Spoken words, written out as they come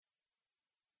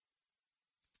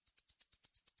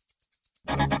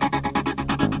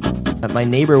My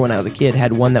neighbor, when I was a kid,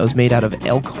 had one that was made out of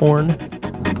elk horn.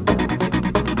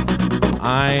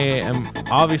 I am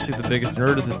obviously the biggest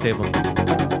nerd at this table.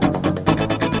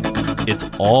 It's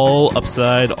all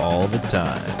upside all the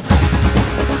time.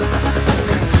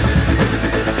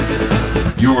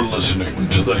 You're listening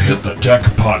to the Hit the Deck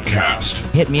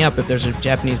podcast. Hit me up if there's a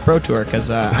Japanese Pro Tour, because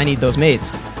I need those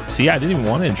mates. See, I didn't even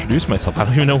want to introduce myself. I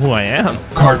don't even know who I am.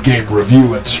 Card game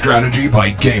review and strategy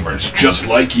by gamers just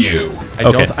like you.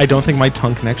 I don't think my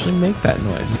tongue can actually make that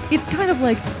noise. It's kind of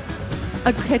like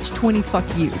a catch-20 fuck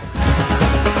you.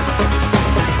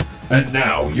 And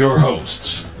now, your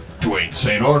hosts, Dwayne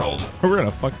St. Arnold, We're going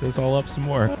to fuck this all up some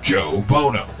more. Joe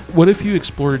Bono, What if you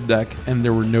explored a deck and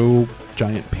there were no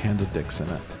giant panda dicks in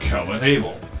it? Kellen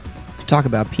Abel, Talk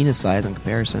about penis size in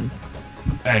comparison.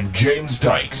 and James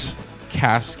Dykes.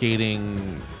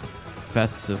 Cascading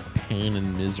fests of pain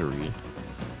and misery.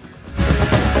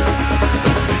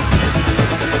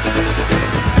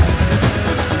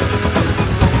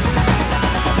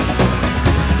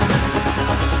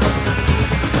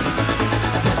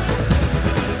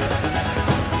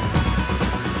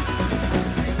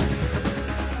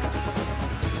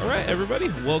 Everybody,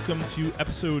 welcome to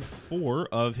episode 4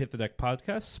 of Hit the Deck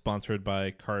podcast, sponsored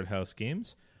by Card House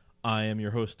Games. I am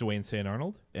your host, Dwayne St.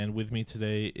 Arnold, and with me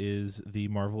today is the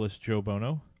marvelous Joe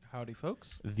Bono, Howdy,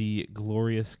 folks. the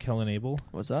glorious Kellen Abel,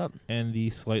 What's up? and the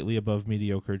slightly above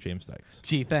mediocre James Dykes.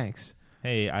 Gee, thanks.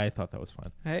 Hey, I thought that was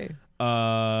fun. Hey.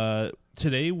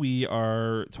 Today we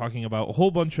are talking about a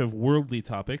whole bunch of worldly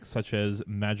topics, such as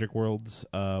Magic Worlds,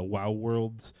 WoW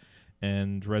Worlds,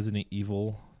 and Resident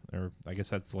Evil. Or I guess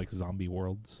that's like zombie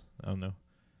worlds. I don't know.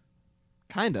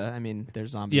 Kinda. I mean,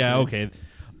 there's zombies. Yeah, in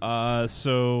okay.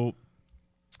 So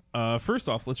first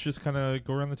off, let's just kind of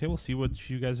go around the table, see what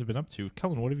you guys have been up to.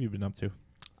 Kellen, what have you been up to?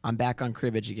 I'm back on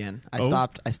cribbage again. I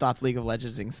stopped League of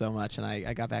Legendsing so much, and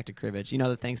I got back to cribbage. You know,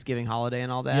 the Thanksgiving holiday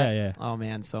and all that? Yeah, yeah. Oh,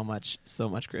 man, so much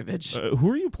cribbage.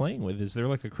 Who are you playing with? Is there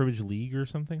like a cribbage league or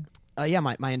something? Yeah,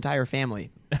 my entire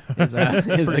family is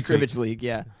the cribbage league,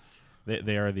 yeah.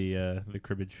 They are the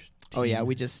cribbage team. Oh, yeah,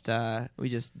 we just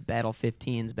battle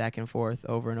 15s back and forth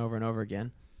over and over and over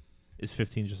again. Is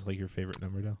 15 just like your favorite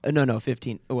number now? No,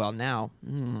 15. Well, now,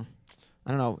 I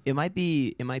don't know. It might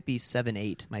be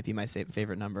 7-8 might be my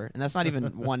favorite number, and that's not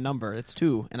even one number. It's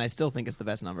 2, and I still think it's the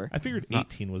best number. I figured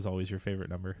 18 was always your favorite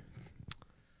number.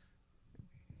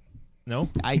 No?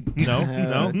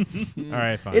 No. All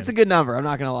right, fine. It's a good number. I'm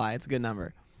not gonna lie. It's a good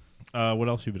number. What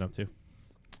else you been up to?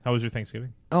 How was your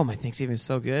Thanksgiving? Oh, my Thanksgiving is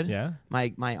so good. Yeah?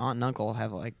 My aunt and uncle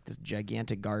have like this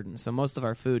gigantic garden, so most of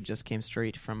our food just came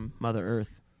straight from Mother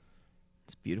Earth.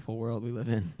 It's a beautiful world we live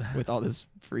in with all this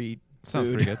free Sounds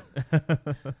food. pretty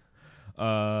good.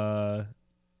 All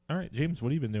right, James,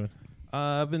 what have you been doing?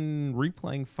 I've been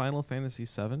replaying Final Fantasy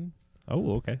VII.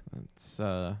 Oh, okay. It's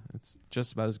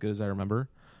just about as good as I remember.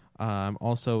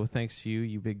 Also, thanks to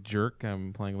you big jerk,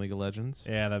 I'm playing League of Legends.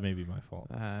 Yeah, that may be my fault.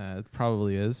 It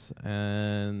probably is.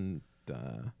 And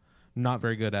not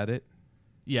very good at it.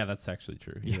 Yeah, that's actually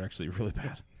true. You're actually really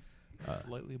bad.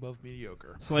 Slightly above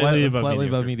mediocre. Slightly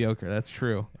above mediocre. That's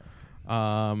true.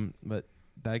 But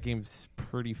that game's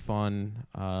pretty fun.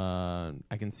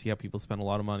 I can see how people spend a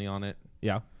lot of money on it.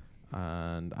 Yeah.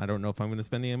 And I don't know if I'm going to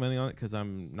spend any money on it because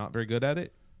I'm not very good at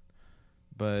it.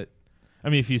 But I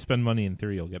mean, if you spend money in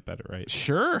theory, you'll get better, right?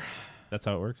 sure. That's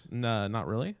how it works. No, not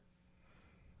really.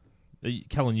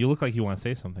 Kellen, you look like you want to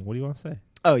say something. What do you want to say?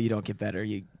 Oh, you don't get better.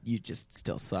 You just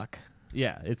still suck.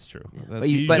 Yeah, it's true.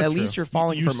 But at least you're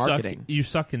falling for marketing. You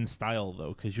suck in style,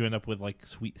 though, because you end up with like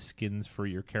sweet skins for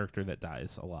your character that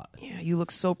dies a lot. Yeah, you look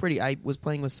so pretty. I was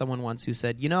playing with someone once who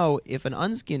said, if an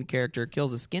unskinned character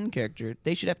kills a skinned character,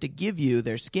 they should have to give you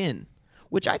their skin,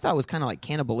 which I thought was kind of like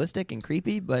cannibalistic and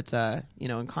creepy, but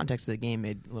in context of the game,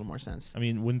 made a little more sense. I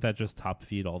mean, wouldn't that just top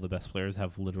feed all the best players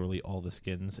have literally all the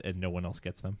skins and no one else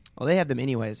gets them? Well, they have them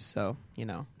anyways, so they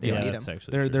don't need that's them.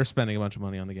 actually true. They're spending a bunch of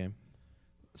money on the game.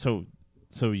 So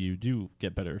you do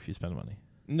get better if you spend money.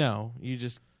 No, you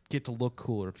just get to look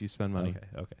cooler if you spend money.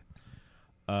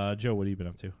 Okay. Joe, what have you been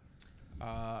up to?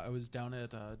 I was down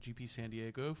at GP San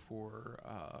Diego for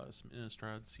some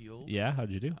Innistrad Sealed. Yeah, how'd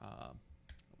you do?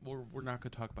 We're not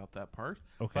going to talk about that part.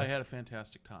 Okay. But I had a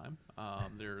fantastic time.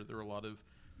 There were a lot of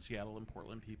Seattle and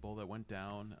Portland people that went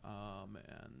down,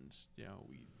 and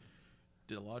we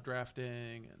did a lot of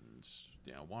drafting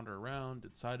and wander around,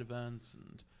 did side events,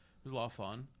 and it was a lot of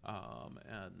fun.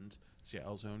 And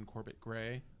Seattle's own Corbett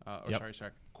Gray,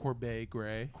 Corbet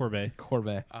Gray.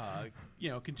 Corbet.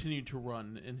 Continued to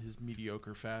run in his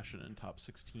mediocre fashion in top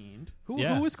 16. Who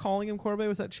was calling him Corbet?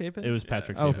 Was that Chapin? It was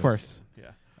Patrick Oh, Chapin. of course.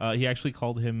 Yeah. He actually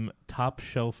called him Top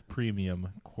Shelf Premium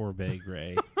Corbet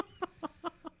Gray.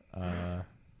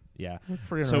 Yeah. That's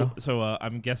pretty So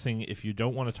I'm guessing if you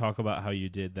don't want to talk about how you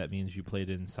did, that means you played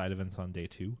in side events on day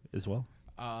 2 as well?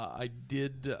 I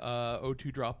did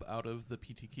O2 drop out of the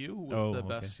PTQ with the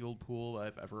best sealed pool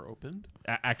I've ever opened.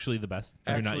 Actually the best?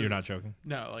 You're not joking?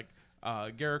 No, like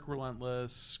Garrick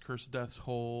Relentless, Curse of Death's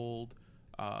Hold,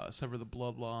 Sever the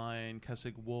Bloodline,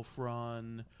 Kessig Wolf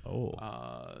Run.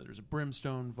 There's a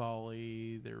Brimstone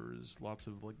Volley. There's lots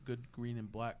of like good green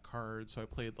and black cards. So I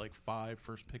played like 5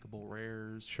 first pickable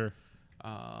rares. Sure.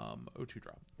 O2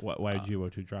 drop. Why did you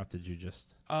O2 drop? Did you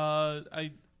just...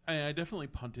 I definitely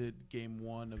punted game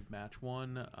 1 of match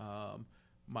 1.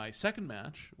 My second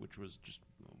match, which was just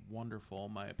wonderful,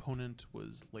 my opponent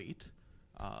was late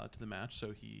to the match,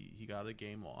 so he got a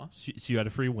game loss. So you had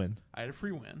a free win? I had a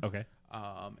free win. Okay.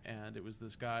 And it was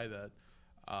this guy that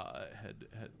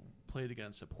had played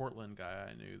against a Portland guy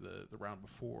I knew the round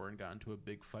before and got into a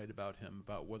big fight about him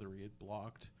about whether he had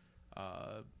blocked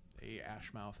a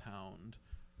Ashmouth Hound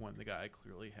when the guy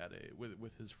clearly had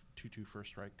with his 2/2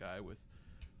 first strike guy with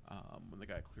when the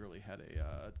guy clearly had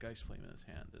a Geist Flame in his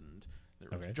hand, and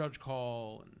there was a judge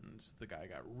call, and the guy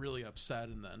got really upset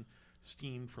and then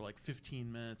steamed for like 15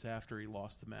 minutes after he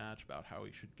lost the match about how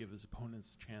he should give his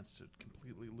opponents a chance to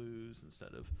completely lose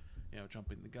instead of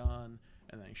jumping the gun.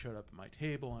 And then he showed up at my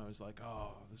table, and I was like,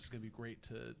 oh, this is gonna be great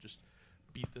to just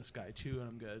beat this guy too,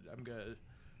 and I'm gonna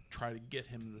try to get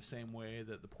him the same way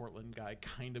that the Portland guy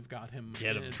kind of got him.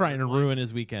 Trying to ruin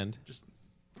his weekend. Just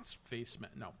face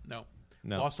no.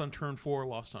 Lost on turn 4,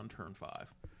 lost on turn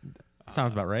 5.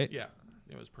 Sounds about right. Yeah,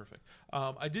 it was perfect.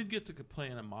 I did get to play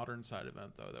in a modern side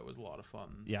event though. That was a lot of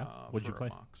fun. Yeah, what'd you play?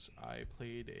 Mox. I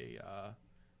played a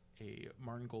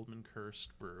Martin Goldman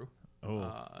cursed brew.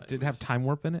 Did it have Time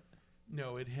Warp in it?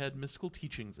 No, it had Mystical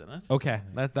Teachings in it. Okay,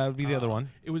 that would be the other one.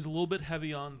 It was a little bit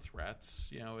heavy on threats.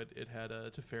 It had a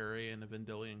Teferi and a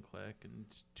Vendilion Click and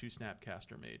 2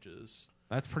 Snapcaster Mages.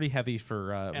 That's pretty heavy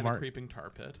for and a Creeping Tar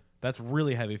Pit. That's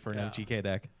really heavy for an MGK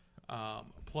deck.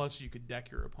 Plus, you could deck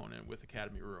your opponent with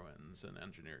Academy Ruins and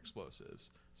Engineer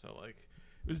Explosives. So, like,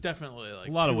 it was definitely like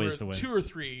a lot of ways to win. 2 or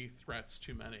 3 threats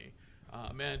too many.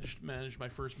 Managed my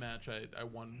first match. I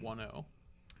won 1-0.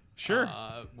 Sure.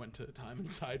 Went to time and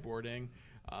sideboarding.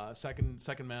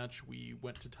 Second match, we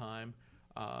went to time.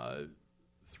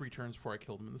 3 turns before I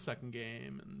killed him in the second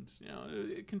game, and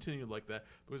it continued like that.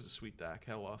 It was a sweet deck.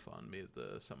 Had a lot of fun. Made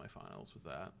the semifinals with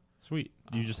that. Sweet.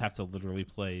 You just have to literally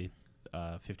play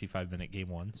 55-minute game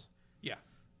 1s. Yeah.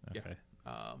 Okay.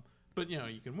 Yeah. But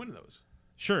you can win those.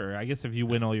 Sure. I guess if you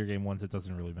win all your game 1s, it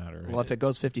doesn't really matter. Well, if it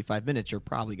goes 55 minutes, you're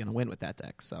probably going to win with that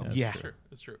deck. So yeah.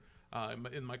 It's true.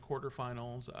 In my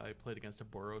quarterfinals, I played against a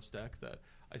Boros deck that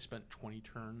I spent 20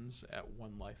 turns at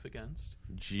 1 life against.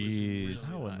 Jeez.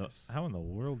 Really nice. How in the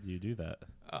world do you do that?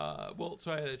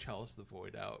 So I had a Chalice of the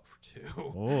Void out for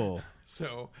 2. Oh.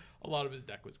 So a lot of his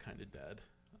deck was kind of dead.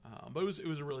 But it was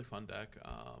a really fun deck.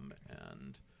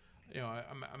 And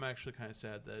I'm actually kind of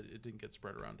sad that it didn't get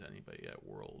spread around to anybody at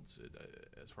Worlds.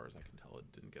 As far as I can tell,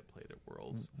 it didn't get played at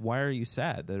Worlds. Why are you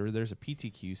sad? There's a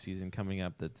PTQ season coming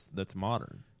up that's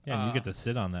modern. Yeah, and you get to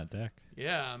sit on that deck.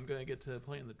 Yeah, I'm going to get to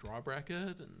play in the draw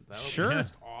bracket, and that'll Sure. be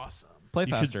just awesome. Play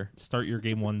You faster. should start your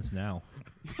game 1s now.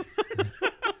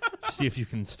 See if you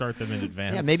can start them in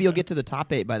advance. yeah, maybe you'll get to the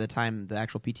top 8 by the time the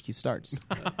actual PTQ starts.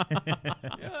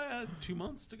 Yeah, 2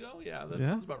 months to go. Yeah, that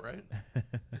sounds about right.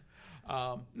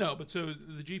 No, but so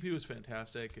the GP was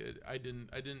fantastic. I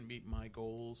didn't meet my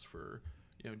goals for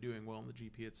doing well in the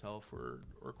GP itself or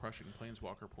crushing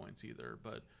Planeswalker points either.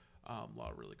 But a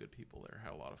lot of really good people there.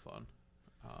 Had a lot of fun.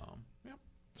 Yeah.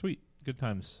 Sweet. Good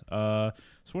times. So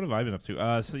what have I been up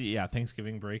to? So yeah,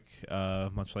 Thanksgiving break.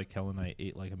 Much like Kellen, I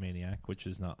ate like a maniac, which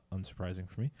is not unsurprising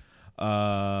for me.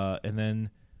 And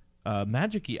then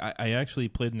Magic-y, I actually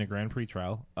played in a Grand Prix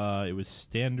trial. It was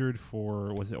standard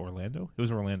for, was it Orlando? It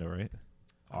was Orlando, right?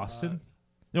 Austin?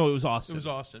 No, it was Austin. It was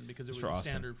Austin because it It's was for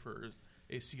Austin. standard for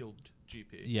a sealed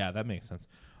GP. Yeah, that makes sense.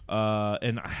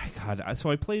 So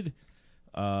I played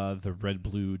the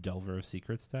red-blue Delver of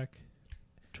Secrets deck.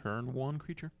 Turn 1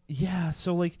 creature. Yeah,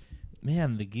 so like,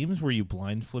 man, the games where you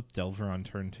blind flip Delver on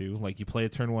turn 2, like you play a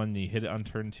turn 1, and you hit it on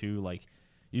turn 2, like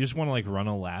you just want to like run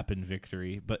a lap in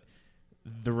victory. But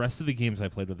the rest of the games I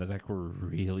played with the deck were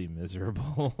really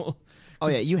miserable. Oh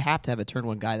yeah, you have to have a turn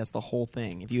 1 guy. That's the whole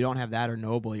thing. If you don't have that or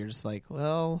Noble, you're just like,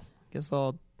 well, guess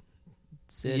I'll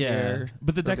sit here.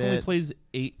 But the for a deck only bit. plays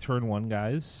 8 turn 1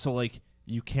 guys, so like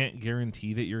you can't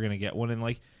guarantee that you're gonna get one. And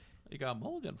like, You got a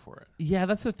mulligan for it. yeah,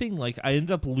 that's the thing. Like, I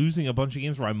ended up losing a bunch of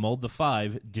games where I mulled the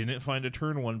 5, didn't find a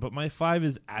turn 1, but my 5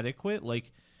 is adequate.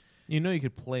 Like, You know, you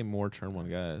could play more turn 1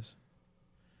 guys.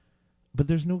 But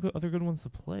there's no other good ones to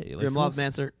play. Like, Grimlob who's-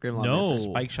 Mancer. Grimlob No. Mancer.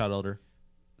 Spike Shot Elder.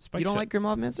 Spike You don't Shot- like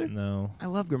Grimlob Mancer? No. I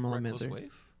love Grimlob Reckless Mancer.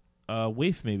 Wave?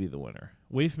 Waif may be the winner.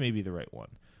 Waif may be the right one.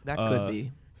 That could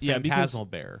be. Yeah, because Phantasmal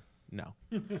Bear. No.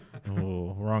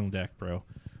 oh, wrong deck, bro.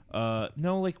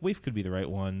 No, like Waif could be the right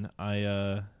one.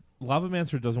 Lava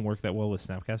Mancer doesn't work that well with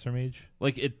Snapcaster Mage.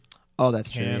 Like it Oh,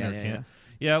 that's true. can Yeah, or yeah, can't.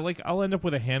 yeah. Yeah, like I'll end up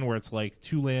with a hand where it's like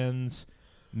 2 lands,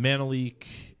 Mana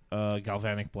Leak,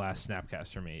 Galvanic Blast,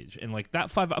 Snapcaster Mage, and like that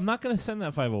 5. I'm not gonna send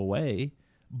that 5 away,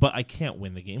 but I can't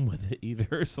win the game with it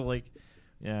either. So like,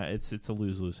 yeah, it's a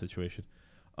lose-lose situation.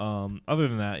 Other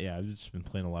than that, yeah, I've just been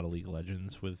playing a lot of League of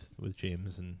Legends with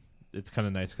James, and it's kind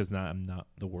of nice because now I'm not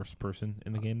the worst person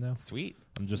in the game now. Sweet.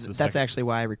 I'm just the That's second. actually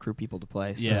why I recruit people to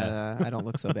play. So Yeah. that, I don't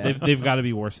look so bad. They've got to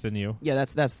be worse than you. Yeah,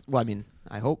 that's. Well, I mean,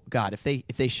 I hope God, if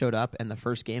they showed up and the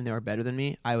first game they were better than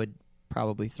me, I would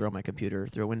probably throw my computer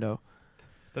through a window.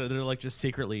 They're like just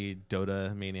secretly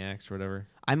Dota maniacs or whatever.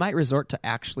 I might resort to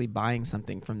actually buying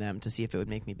something from them to see if it would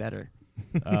make me better.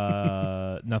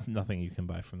 Nothing you can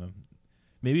buy from them.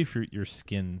 Maybe if your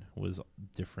skin was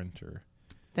different, or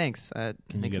Thanks. It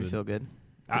Can you makes get me it? feel good.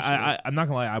 I'm not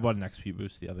gonna lie. I bought an XP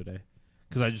boost the other day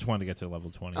because I just wanted to get to level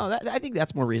 20. Oh, I think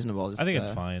that's more reasonable. Just, I think it's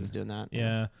fine. Just doing that.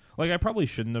 Yeah, like I probably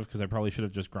shouldn't have because I probably should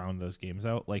have just ground those games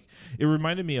out. Like it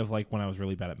reminded me of like when I was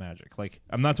really bad at Magic. Like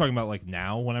I'm not talking about like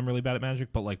now when I'm really bad at Magic,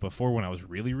 but like before when I was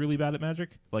really really bad at Magic.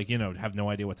 Like have no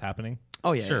idea what's happening.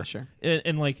 Oh yeah, Sure. yeah, sure.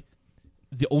 And like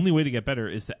the only way to get better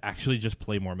is to actually just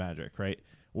play more Magic, right?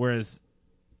 Whereas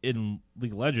in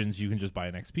League of Legends, you can just buy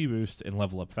an XP boost and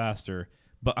level up faster.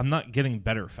 But I'm not getting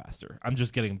better faster. I'm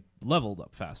just getting leveled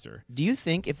up faster. Do you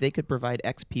think if they could provide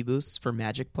XP boosts for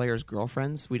Magic players'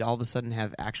 girlfriends, we'd all of a sudden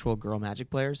have actual girl Magic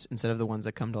players instead of the ones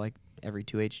that come to like every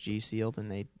 2HG sealed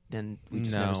and then we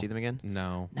just never No. see them again?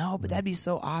 No. No, but that'd be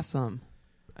so awesome.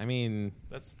 I mean,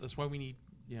 That's why we need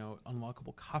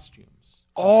unlockable costumes.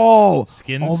 Oh,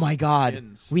 Skins? Oh my God,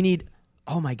 Skins. we need.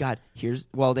 Oh my God, they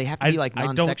have to be like I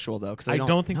don't- non-sexual though, because I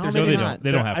don't think no, there's maybe they not. don't.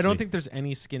 They don't have I don't to be. think there's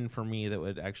any skin for me that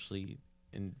would actually.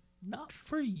 Not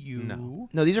for you. No.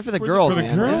 No, these are for the For the- girls, for the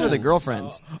man. These are the girls.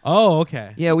 girlfriends. Oh,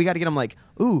 okay. Yeah, we got to get them like,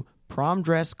 ooh, prom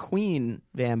dress queen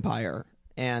vampire,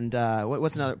 and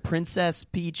what's another Princess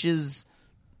Peaches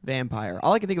vampire.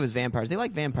 All I can think of is vampires. They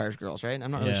like vampires, girls, right? I'm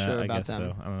not really Yeah, sure I about guess them.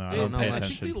 so. I don't know. I They- don't know pay much. I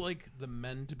attention. think they like the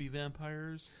men to be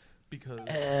vampires because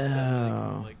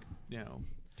Oh.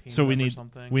 tame So we them or need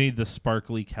something. the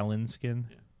sparkly Kellen skin.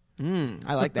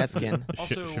 I like that skin.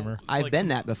 Also, Shimmer. I've like been some-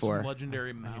 that before. Some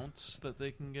legendary mounts that they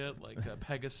can get, like a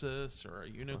Pegasus or a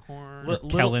unicorn.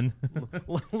 Kellen.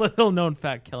 Little known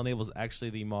fact: Kellen was actually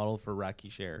the model for Rocky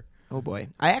Share. Oh boy,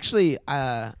 I actually,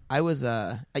 I'm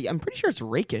pretty sure it's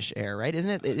rakish air, right? Isn't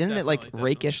it? Isn't it like Definitely,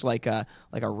 rakish, like a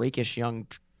rakish young,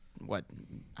 what?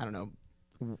 I don't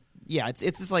know. Yeah, it's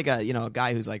just like a a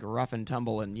guy who's like rough and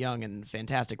tumble and young and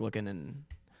fantastic looking and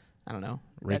I don't know.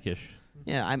 Rakish.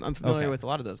 Yeah, I'm familiar Okay. with a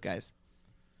lot of those guys.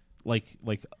 Like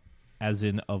as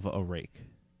in of a rake.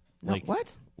 No, Like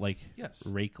what? Like Yes.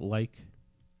 rake like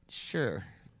Sure,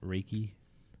 Reiki.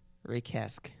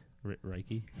 Rake-esque.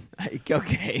 Reiki.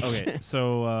 Okay. Okay,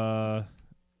 so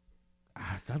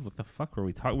God, what the fuck were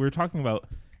we talking? We were talking about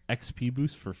XP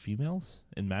boost for females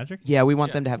in Magic. Yeah, we want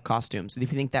Yeah. them to have costumes. Do you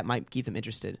think that might keep them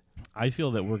interested? I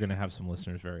feel that we're going to have some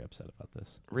listeners very upset about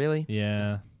this. Really?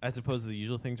 Yeah. As opposed to the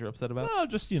usual things you're upset about. Well,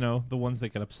 just, the ones that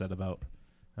get upset about,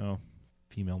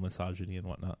 female misogyny and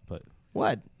whatnot. But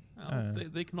What?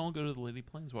 They can all go to the Lady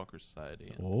Planeswalker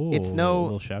Society. And It's no- a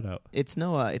little shout out. It's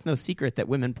no secret that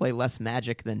women play less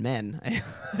Magic than men.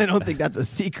 I don't think that's a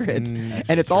secret.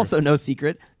 And it's also no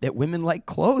secret that women like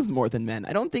clothes more than men.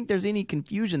 I don't think there's any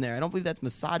confusion there. I don't believe that's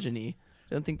misogyny.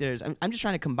 I don't think there's. I'm just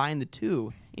trying to combine the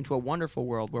two into a wonderful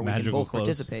world where we can Magical both clothes.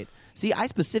 participate. See, I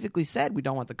specifically said we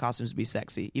don't want the costumes to be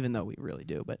sexy, even though we really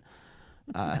do. But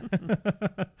I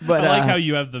like how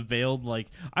you have the veiled, like,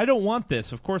 I don't want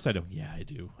this. Of course I don't. Yeah, I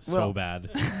do. So Well- bad.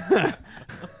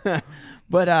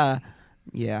 But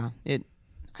yeah, it.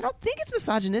 I don't think it's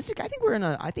misogynistic. I think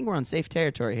we're on safe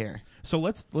territory here. So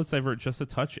let's divert just a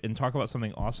touch and talk about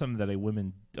something awesome that a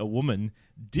woman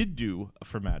did do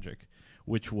for Magic,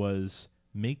 which was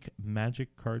make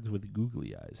Magic cards with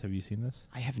googly eyes. Have you seen this?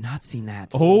 I have not seen that.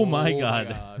 Oh my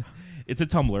god. It's a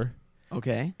Tumblr,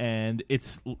 Okay. and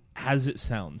it's as it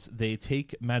sounds. They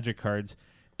take Magic cards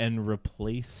and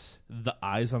replace the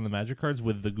eyes on the Magic cards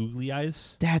with the googly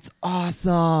eyes. That's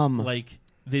awesome. Like,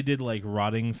 they did like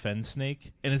rotting fen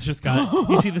snake, and it's just got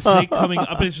you see the snake coming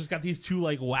up, and it's just got these two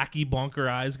like wacky bonker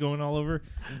eyes going all over.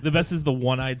 The best is the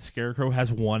one-eyed scarecrow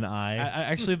has one eye.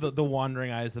 Actually, the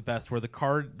wandering eye is the best, where the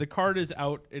card is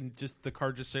out and just the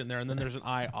card just sitting there, and then there's an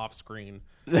eye off screen.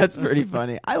 That's pretty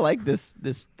funny. I like this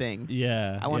thing.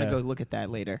 Yeah, I want to yeah. go look at that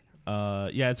later.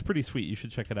 Yeah, it's pretty sweet. You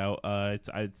should check it out.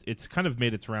 It's kind of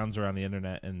made its rounds around the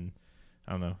internet, and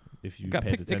I don't know if you paid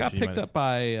attention. It got you picked might- up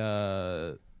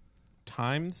by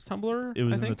Times Tumblr. It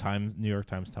was I in think? the New York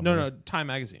Times Tumblr. No, Time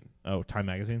Magazine. Oh, Time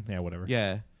Magazine. Yeah, whatever.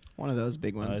 Yeah. One of those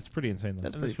big ones. It's pretty insane. Though.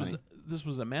 That's And pretty funny. this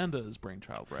was Amanda's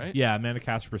brainchild, right? Yeah, Amanda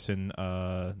Casperson,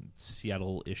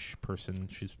 Seattle-ish person.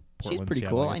 She's Portland, She's pretty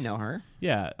Seattle, cool. I I guess. know her.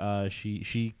 Yeah,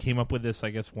 she came up with this, I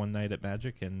guess, one night at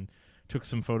Magic and took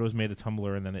some photos, made a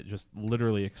Tumblr, and then it just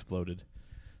literally exploded.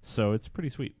 So it's pretty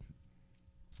sweet.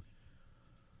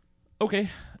 Okay,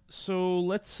 so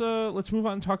let's move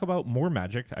on and talk about more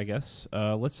Magic, I guess.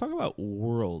 Let's talk about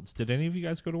Worlds. Did any of you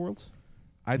guys go to Worlds?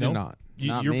 I did No? not.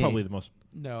 Not You're me. probably the most.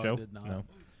 No, Joe? I did not. No.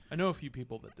 I know a few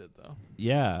people that did though.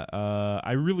 Yeah,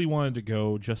 I really wanted to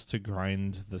go just to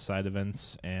grind the side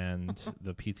events and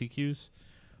the PTQs,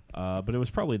 but it was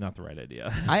probably not the right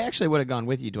idea. I actually would have gone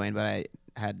with you, Dwayne, but I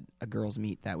had a girls'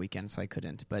 meet that weekend, so I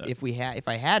couldn't. But if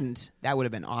I hadn't, that would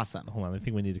have been awesome. Hold on, I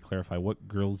think we need to clarify what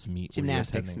girls meet. were you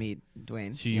Gymnastics attending? meet,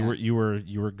 Dwayne. So Yeah.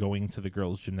 you were going to the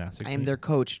girls' gymnastics. I am meet? their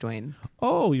coach, Dwayne.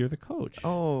 Oh, you're the coach.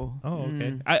 Oh.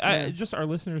 okay. mm, I yeah. just our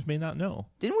listeners may not know.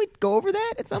 Didn't we go over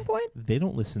that at some point? They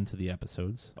don't listen to the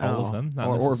episodes, all of them, not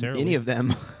or necessarily. any of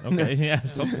them. Okay, yeah,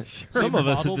 some of us at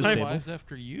Modeled this their table. lives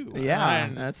after you. Yeah,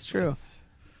 that's true.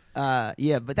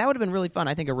 Yeah, but that would have been really fun.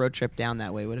 I think a road trip down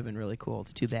that way would have been really cool.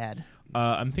 It's too bad.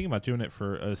 I'm thinking about doing it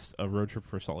for a road trip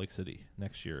for Salt Lake City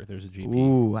next year. There's a GP.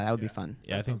 Ooh, that would be fun.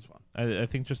 Yeah, I That think sounds fun. I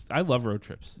think I love road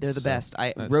trips. They're the So, best.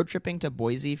 Road tripping to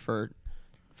Boise for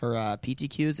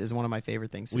PTQs is one of my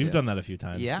favorite things to We've do. done that a few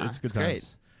times. Yeah, it's good it's great.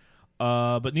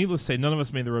 times. But needless to say, none of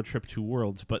us made the road trip to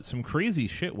Worlds, but some crazy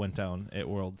shit went down at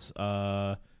Worlds.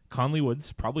 Conley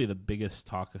Woods, probably the biggest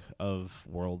talk of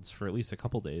Worlds for at least a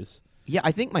couple days. Yeah,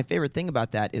 I think my favorite thing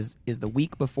about that is the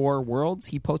week before Worlds,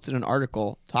 he posted an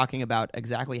article talking about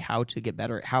exactly how to get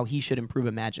better, how he should improve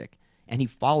at Magic. And he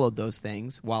followed those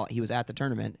things while he was at the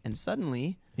tournament, and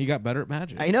suddenly, He got better at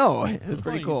Magic. I know, it was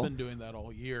pretty He's cool. been doing that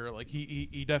all year. Like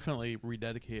he definitely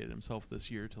rededicated himself this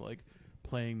year to like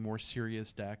playing more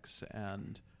serious decks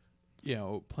and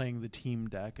playing the team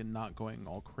deck and not going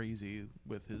all crazy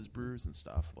with his brews and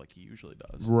stuff like he usually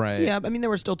does. Right. Yeah, I mean, there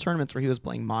were still tournaments where he was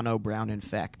playing Mono, Brown,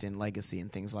 Infect, and Legacy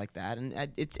and things like that. And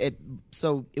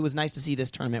so it was nice to see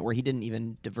this tournament where he didn't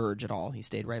even diverge at all. He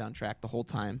stayed right on track the whole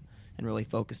time and really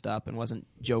focused up and wasn't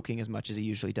joking as much as he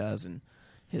usually does. And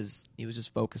he was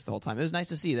just focused the whole time. It was nice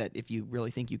to see that if you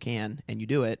really think you can and you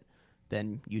do it,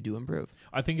 then you do improve.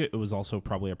 I think it was also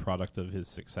probably a product of his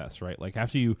success, right? Like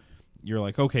after you're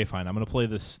like, okay, fine, I'm going to play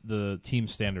the team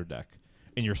standard deck,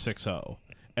 and you're 6-0,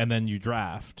 and then you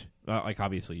draft. Like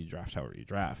obviously you draft however you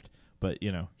draft, but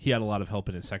he had a lot of help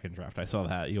in his second draft. I saw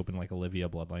that he opened like Olivia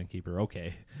Bloodline Keeper.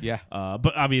 Okay, Yeah.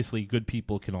 but obviously good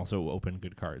people can also open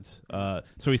good cards.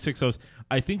 So he's 6-0.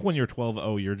 I think when you're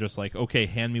 12-0, you're just like, okay,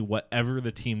 hand me whatever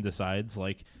the team decides.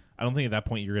 Like I don't think at that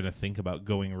point you're going to think about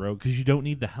going rogue because you don't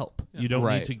need the help. You don't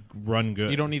Right. need to run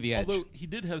good. You don't need the edge. Although he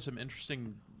did have some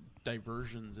interesting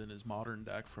diversions in his modern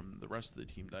deck from the rest of the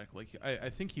team deck. Like I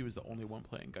think he was the only one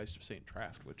playing Geist of Saint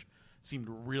Draft, which seemed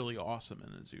really awesome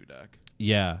in a zoo deck.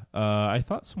 Yeah, I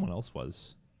thought someone else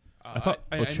was. I thought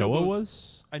I know Ochoa both-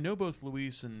 was. I know both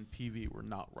Luis and PV were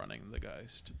not running the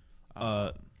Geist.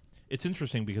 It's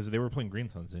interesting because they were playing Green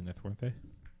Sun Zenith, weren't they?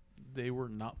 They were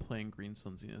not playing Green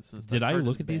Sun Zenith since Did that I card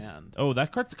look is at these? banned. Oh,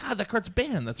 that card's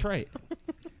banned. That's right.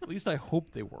 At least I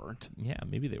hope they weren't. Yeah,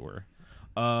 maybe they were.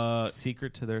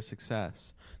 Secret to their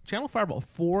success. Channel Fireball,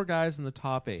 4 guys in the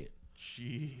top 8.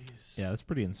 Jeez. Yeah, that's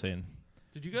pretty insane.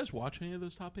 Did you guys watch any of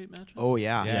those top 8 matches? Oh,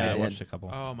 yeah. Yeah, I I did. watched a couple.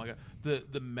 Oh my god.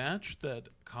 The match that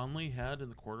Conley had in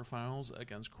the quarterfinals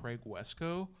against Craig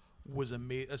Wesco was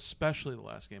amazing, especially the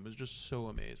last game. It was just so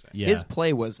amazing. Yeah. His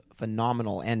play was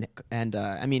phenomenal, and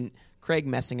I mean, Craig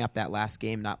messing up that last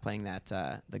game, not playing that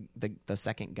the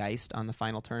second Geist on the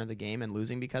final turn of the game and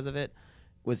losing because of it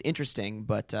was interesting.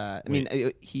 But I mean, at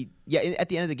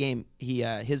the end of the game,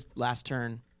 his last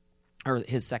turn or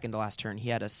his second to last turn, he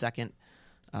had a second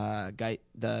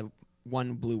the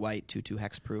 1 blue-white 2/2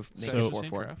 hexproof So- makes Saint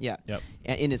 4/4. Draft? Yeah, Yep.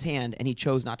 in his hand, and he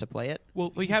chose not to play it.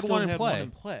 Well, he had still one in had play. One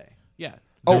in play. Yeah.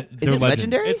 Oh, They're is it legends.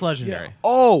 legendary? It's legendary. Yeah.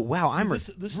 Oh wow, See, I'm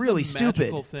this really is the stupid.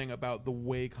 magical thing about the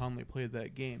way Conley played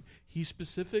that game. He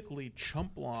specifically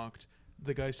chump blocked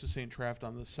the Geist of Saint Traft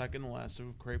on the second last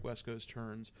of Craig Wesco's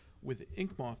turns with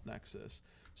Inkmoth Nexus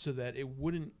so that it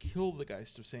wouldn't kill the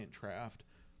Geist of Saint Traft,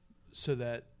 so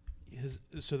that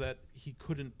he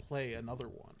couldn't play another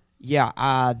one. Yeah,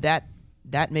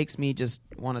 that makes me just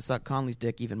want to suck Conley's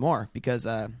dick even more, because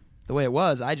the way it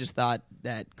was, I just thought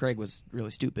that Craig was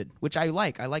really stupid, which I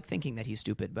like. I like thinking that he's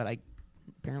stupid, but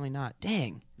apparently not.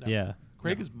 Dang. No. Yeah.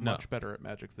 Craig is much better at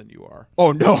Magic than you are.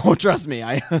 Oh no, trust me.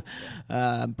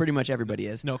 Pretty much everybody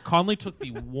is. No, Conley took the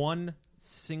one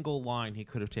single line he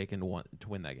could have taken to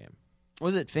win that game.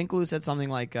 Was it Finkel who said something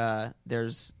like,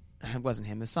 "There's"? It wasn't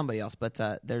him. It was somebody else. But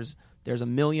there's a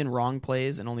million wrong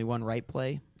plays and only one right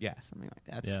play. Yeah. Something like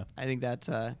that. Yeah. I think that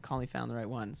Conley found the right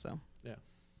one. So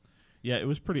Yeah, it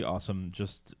was pretty awesome.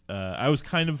 Just I was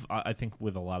kind of, I think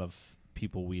with a lot of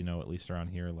people we know, at least around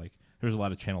here, like there's a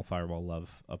lot of Channel Fireball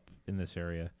love up in this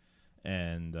area,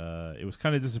 and it was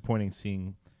kind of disappointing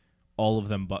seeing all of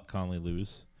them but Conley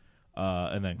lose,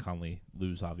 and then Conley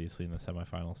lose obviously in the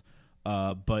semifinals.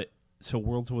 But so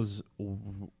Worlds was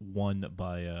won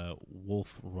by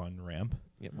Wolf Run Ramp.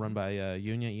 Yeah, run by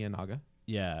Yunya Ianaga.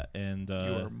 Yeah, and You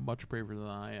are much braver than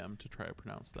I am to try to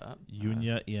pronounce that.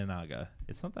 Yunya Ianaga.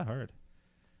 It's not that hard.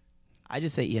 I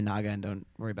just say Ianaga and don't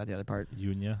worry about the other part.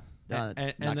 Yunya. Not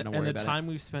and gonna worry the about time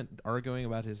we've spent arguing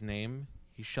about his name,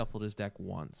 he shuffled his deck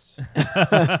once.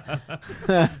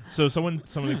 So someone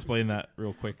explain that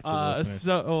real quick to the listeners.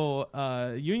 So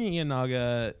Yunya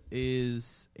Ianaga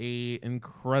is a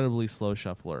incredibly slow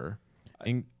shuffler,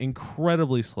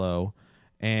 incredibly slow,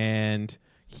 and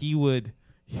he would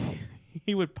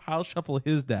pile shuffle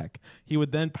his deck. He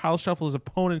would then pile shuffle his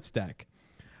opponent's deck.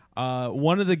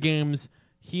 One of the games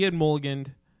he had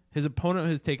mulliganed, his opponent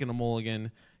has taken a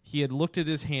mulligan. He had looked at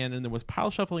his hand and then was pile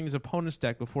shuffling his opponent's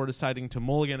deck before deciding to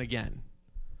mulligan again.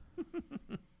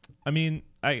 I mean,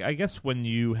 I guess when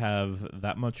you have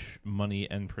that much money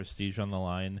and prestige on the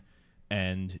line,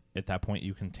 and at that point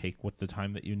you can take what the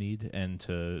time that you need and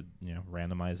to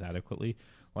randomize adequately,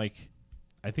 like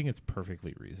I think it's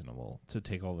perfectly reasonable to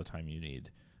take all the time you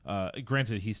need.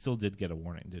 Granted, he still did get a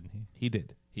warning, didn't he? He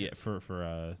did. Yeah,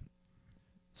 for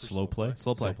slow play.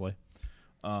 Slow play.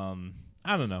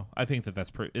 I don't know. I think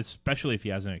that's especially if he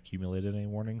hasn't accumulated any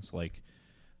warnings. Like,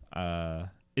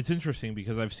 it's interesting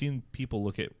because I've seen people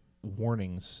look at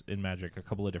warnings in Magic a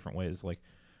couple of different ways. Like,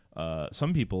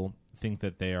 some people think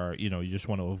that they are, you just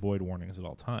want to avoid warnings at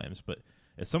all times. But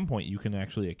at some point, you can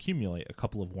actually accumulate a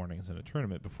couple of warnings in a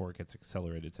tournament before it gets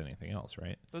accelerated to anything else,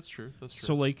 right? That's true. That's true.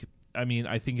 So, like, I mean,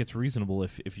 I think it's reasonable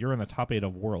if you're in the top 8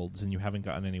 of Worlds and you haven't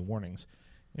gotten any warnings.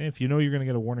 If you know you're going to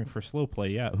get a warning for slow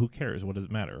play, yeah, who cares? What does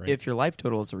it matter, right? If your life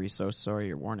total is a resource, so are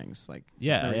your warnings. Like,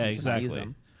 there's no reason to not use exactly.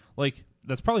 them. Like,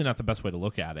 that's probably not the best way to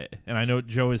look at it. And I know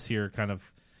Joe is here kind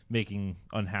of making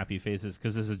unhappy faces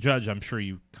because as a judge, I'm sure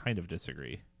you kind of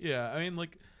disagree. Yeah, I mean,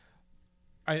 like,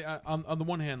 I on the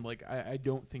one hand, like, I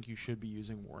don't think you should be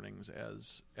using warnings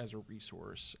as a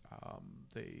resource.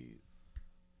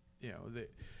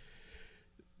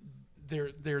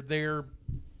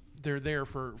 They're there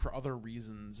for other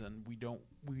reasons, and we don't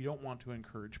want to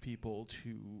encourage people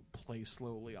to play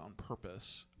slowly on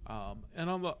purpose. And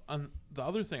on the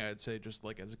other thing I'd say, just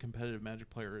like as a competitive Magic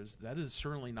player, is that is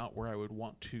certainly not where I would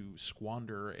want to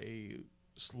squander a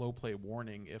slow play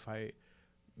warning if I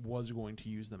was going to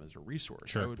use them as a resource.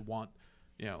 Sure. I would want,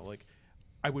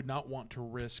 I would not want to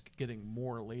risk getting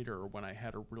more later when I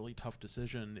had a really tough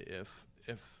decision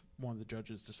if one of the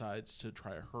judges decides to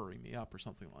try to hurry me up or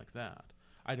something like that.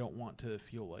 I don't want to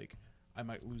feel like I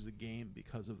might lose the game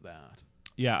because of that.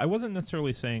 Yeah, I wasn't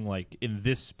necessarily saying, like, in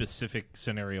this specific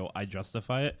scenario, I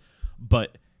justify it,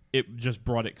 but it just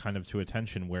brought it kind of to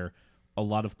attention where a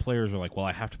lot of players are like, well,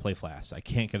 I have to play fast. I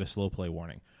can't get a slow play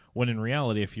warning. When in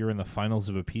reality, if you're in the finals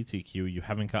of a PTQ, you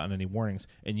haven't gotten any warnings,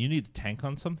 and you need to tank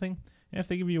on something, and if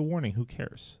they give you a warning, who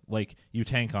cares? Like, you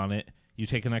tank on it, you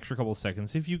take an extra couple of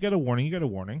seconds. If you get a warning, you get a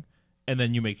warning. And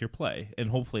then you make your play, and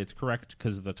hopefully it's correct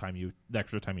because of the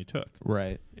extra time you took.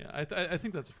 Right. Yeah, I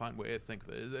think that's a fine way to think of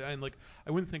it. And like,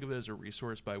 I wouldn't think of it as a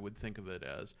resource, but I would think of it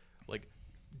as like,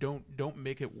 don't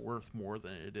make it worth more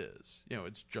than it is.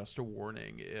 It's just a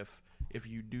warning. If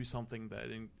you do something that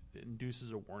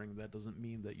induces a warning, that doesn't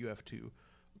mean that you have to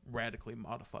radically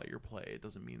modify your play. It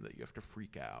doesn't mean that you have to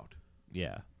freak out.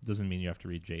 Yeah, doesn't mean you have to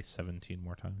read Jace 17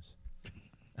 more times.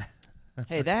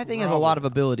 Hey, that thing has a lot of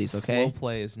abilities, okay? Slow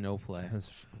play is no play.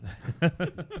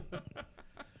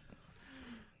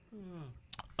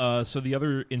 So the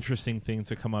other interesting thing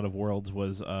to come out of Worlds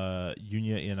was Yunya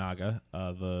Ianaga,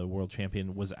 the world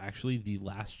champion, was actually the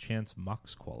last chance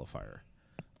Mox qualifier.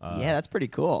 Yeah, that's pretty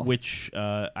cool. Which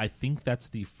I think that's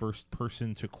the first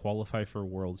person to qualify for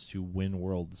Worlds to win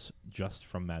Worlds just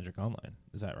from Magic Online.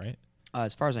 Is that right?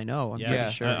 As far as I know, I'm Yeah,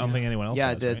 pretty sure. I don't think anyone else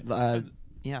Yeah, has, right?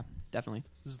 yeah, definitely.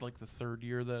 This is like the third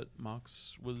year that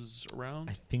Mox was around.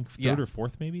 I think third Yeah. or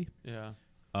fourth, maybe. Yeah.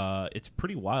 It's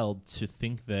pretty wild to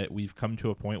think that we've come to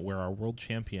a point where our world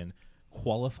champion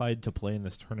qualified to play in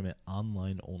this tournament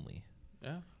online only.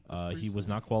 Yeah. He was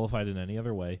not qualified in any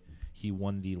other way. He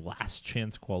won the last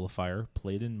chance qualifier,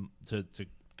 played in to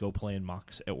go play in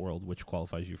Mox at World, which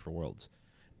qualifies you for Worlds,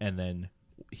 and then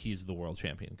he's the world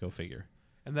champion. Go figure.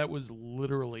 And that was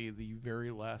literally the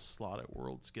very last slot at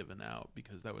Worlds given out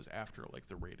because that was after like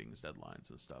the ratings deadlines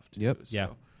and stuff too. Yep. So Yeah.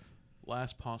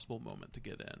 last possible moment to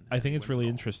get in. I and think he it's wins really it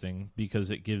all. interesting because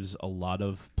it gives a lot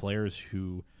of players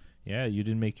who, yeah, you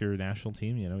didn't make your national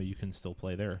team, you can still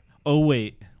play there. Oh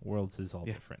wait, Worlds is all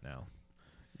Yeah. different now.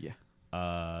 Yeah.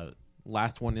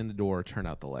 Last one in the door, turn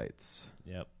out the lights.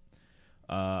 Yep.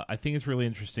 I think it's really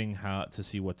interesting to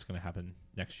see what's going to happen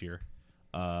next year.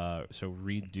 So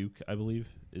Reed Duke, I believe,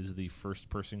 is the first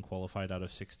person qualified out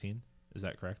of 16. Is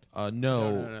that correct?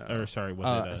 No. Or sorry,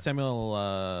 was it? Samuel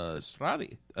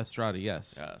Estradi. Estrada,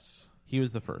 yes. Yes. He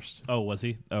was the first. Oh, was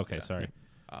he? Okay, Yeah. sorry.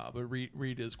 But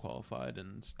Reed is qualified,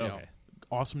 and you know, Okay.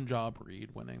 awesome job,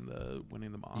 Reed, winning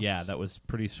the Mox. Yeah, that was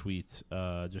pretty sweet.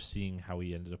 Just seeing how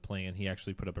he ended up playing, and he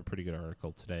actually put up a pretty good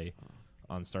article today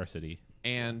on Star City.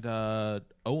 And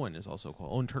Owen is also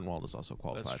Owen Turnwald is also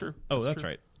qualified. That's true. Oh, that's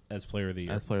right. As player of the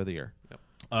year. As player of the year.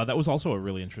 That was also a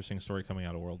really interesting story coming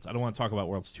out of Worlds. I don't want to talk about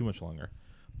Worlds too much longer,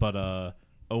 but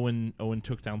Owen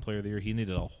took down player of the year. He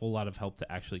needed a whole lot of help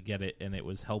to actually get it, and it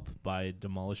was help by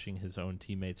demolishing his own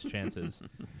teammates' chances.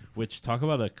 Which, talk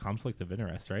about a conflict of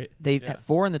interest, right? They had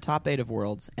 4 in the top 8 of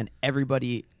Worlds, and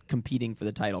everybody competing for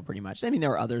the title pretty much. I mean, there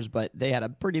were others, but they had a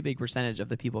pretty big percentage of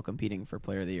the people competing for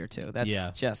Player of the Year, too.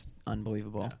 That's just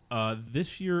unbelievable.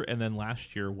 This year and then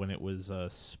last year when it was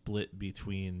split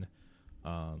between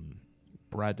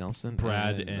Brad Nelson.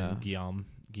 Brad and Guillaume.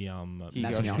 he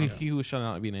Massillon. who shall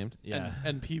not be named. Yeah.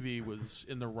 And PV was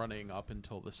in the running up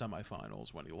until the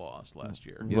semifinals when he lost last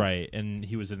year. Right, and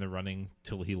he was in the running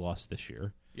till he lost this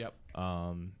year. Yep.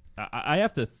 I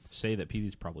have to say that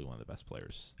PV's probably one of the best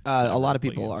players. A lot of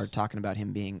Play people games. are talking about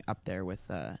him being up there with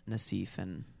Nassif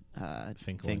and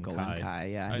Finkel and Kai.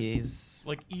 Yeah, I- he's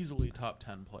Like easily top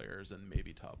 10 players and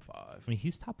maybe top 5. I mean,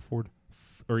 he's top 4,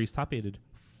 or he's top 8'd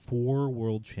 4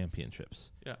 world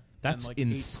championships. Yeah. That's and like 8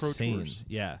 Pro insane. Tours.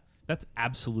 Yeah, that's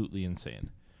absolutely insane.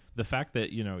 The fact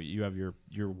that you have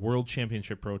your world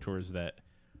championship pro tours that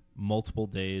multiple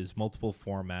days, multiple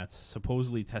formats,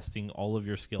 supposedly testing all of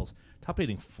your skills. Top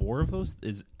 8ing 4 of those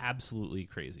is absolutely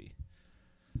crazy.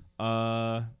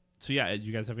 So yeah, do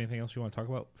you guys have anything else you want to talk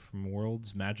about from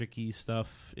Worlds, Magic-y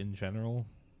stuff in general?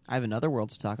 I have another World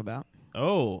to talk about.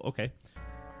 Oh, okay.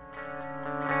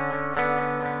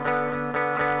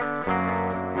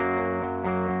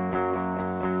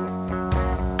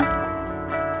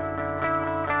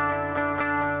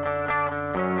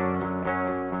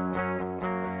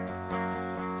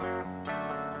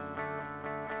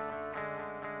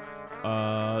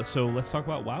 So let's talk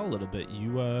about WoW a little bit.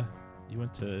 You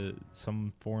went to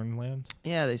some foreign land?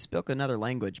 Yeah, they spoke another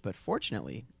language, but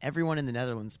fortunately, everyone in the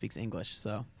Netherlands speaks English,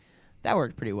 so that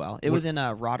worked pretty well. It was in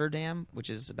Rotterdam, which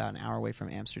is about an hour away from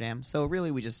Amsterdam. So really,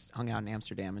 we just hung out in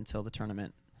Amsterdam until the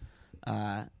tournament.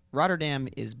 Rotterdam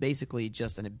is basically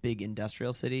just a big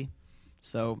industrial city,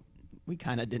 so we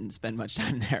kind of didn't spend much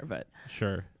time there. But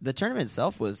Sure. the tournament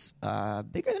itself was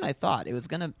bigger than I thought.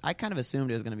 I kind of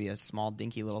assumed it was gonna be a small,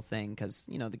 dinky little thing because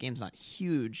the game's not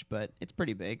huge, but it's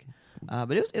pretty big.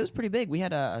 But it was pretty big. We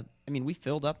had we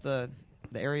filled up the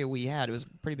area we had. It was a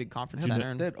pretty big conference center.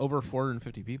 and- They had over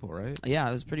 450 people, right? yeah,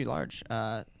 it was pretty large.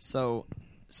 So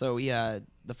the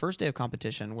first day of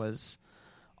competition was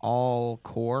all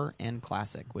core and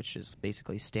classic, which is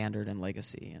basically standard and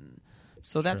legacy, and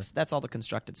so that's all the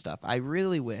constructed stuff. I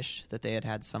really wish that they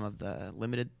had some of the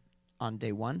limited on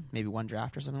day one, maybe one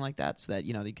draft or something like that, so that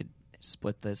they could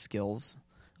split the skills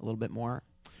a little bit more.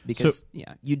 Because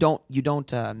you don't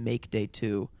make day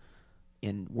 2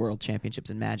 in World Championships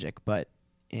in Magic, but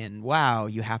in WoW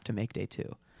you have to make day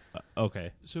 2.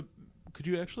 Okay. So could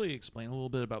you actually explain a little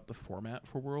bit about the format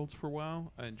for Worlds for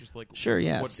WoW and just like Sure,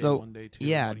 yeah. what So, day 1, day 2,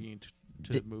 yeah. what do you need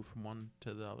to move from one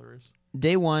to the other is?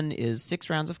 Day 1 is 6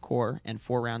 rounds of core and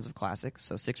 4 rounds of classic,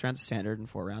 so 6 rounds of standard and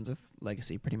 4 rounds of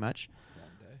legacy, pretty much. It's a long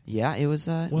day. Yeah, it was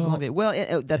a long day.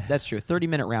 Well, that's true.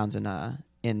 30-minute rounds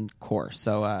in core,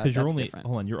 so Because that's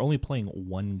different. you're only playing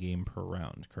 1 game per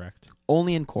round, correct?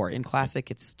 Only in core. In classic,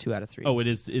 it's 2 out of 3. Oh, it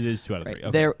is 2 out of 3.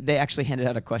 Right. Okay. They actually handed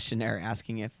out a questionnaire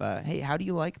asking if, hey, how do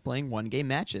you like playing 1-game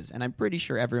matches? And I'm pretty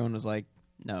sure everyone was like,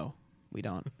 no, we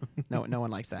don't. No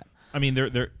one likes that. I mean,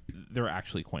 they're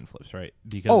actually coin flips, right?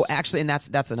 Because Oh, actually, and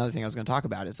that's another thing I was going to talk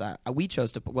about is I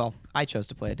chose to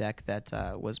play a deck that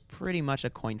was pretty much a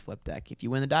coin flip deck. If you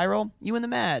win the die roll, you win the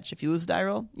match. If you lose the die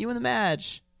roll, you win the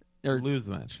match. Or Lose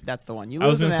the match. that's the one. You I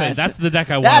was lose going to the say match. that's the deck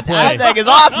I want that, to play. that deck is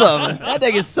awesome. That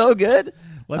deck is so good.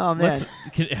 Oh man.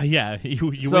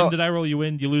 You So- win the die roll, you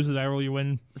win. You lose the die roll, you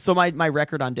win. So my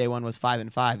record on day one was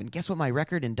 5-5, and guess what my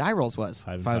record in die rolls was?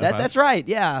 5 and Five. 5. That's right.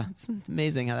 Yeah, it's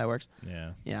amazing how that works.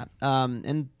 Yeah. Yeah.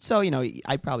 And so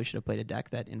I probably should have played a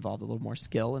deck that involved a little more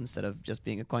skill instead of just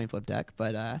being a coin flip deck.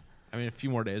 But I mean, a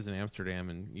few more days in Amsterdam,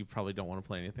 and you probably don't want to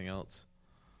play anything else.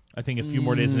 I think a few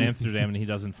more days in Amsterdam and he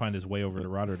doesn't find his way over to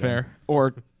Rotterdam. Fair.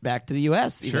 or back to the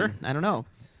U.S. even. Sure. I don't know.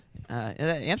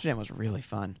 Amsterdam was really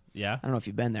fun. Yeah. I don't know if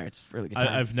you've been there. It's a really good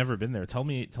time. I've never been there. Tell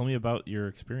me about your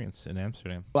experience in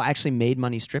Amsterdam. Well, I actually made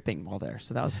money stripping while there,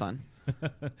 so that was fun. Is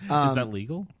that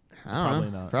legal? I don't Probably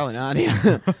know. not. Probably not.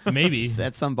 Yeah. Maybe. It's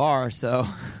at some bar, so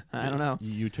I don't know.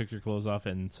 You took your clothes off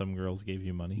and some girls gave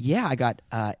you money. Yeah, I got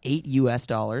 $8 US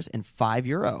and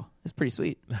 €5. It's pretty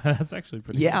sweet. That's actually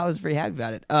pretty Yeah, I was pretty happy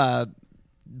about it.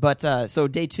 But so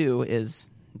day 2 is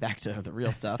back to the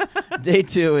real stuff. Day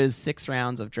 2 is 6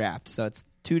 rounds of draft. So it's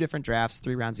 2 different drafts,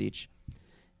 3 rounds each.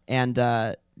 And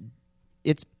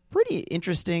it's pretty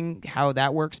interesting how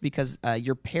that works because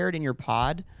you're paired in your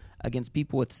pod against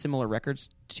people with similar records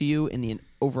to you in the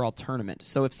overall tournament.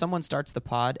 So if someone starts the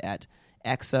pod at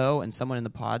XO and someone in the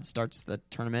pod starts the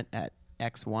tournament at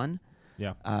X1,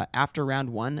 Yeah. after round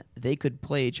 1, they could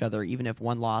play each other even if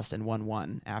one lost and one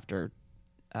won after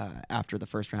the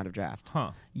first round of draft.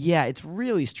 Huh. Yeah, it's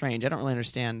really strange. I don't really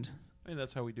understand. I mean,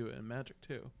 that's how we do it in Magic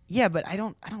too. Yeah, but I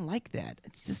don't like that.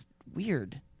 It's just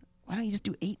weird. Why don't you just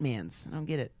do 8-mans? I don't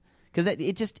get it. Because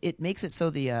it makes it so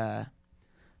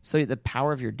the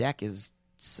power of your deck is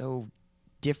so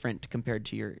different compared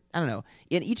to your. I don't know.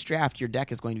 In each draft, your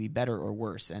deck is going to be better or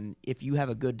worse. And if you have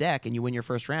a good deck and you win your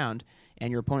first round, and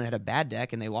your opponent had a bad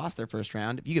deck and they lost their first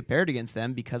round, if you get paired against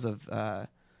them because of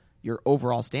your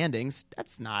overall standings,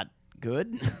 that's not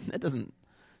good. That doesn't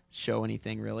show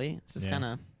anything really. It's just Yeah. kind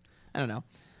of, I don't know.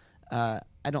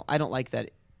 I don't like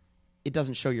that. It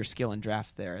doesn't show your skill in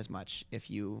draft there as much. If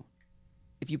you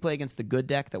play against the good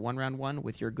deck that won round 1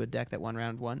 with your good deck that won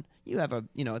round 1, you have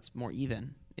it's more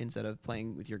even instead of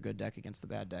playing with your good deck against the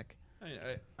bad deck.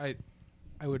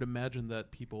 I would imagine that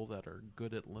people that are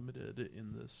good at limited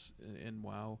in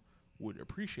WoW would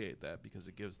appreciate that because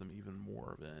it gives them even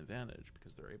more of an advantage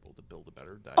because they're able to build a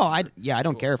better deck. Oh, I don't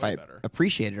Will care if play I better.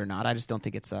 appreciate it or not. I just don't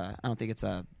think it's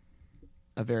a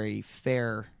very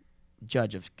fair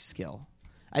judge of skill.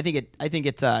 I think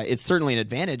it's certainly an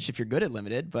advantage if you're good at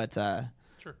limited, but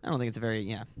Sure. I don't think it's a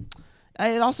very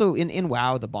It also in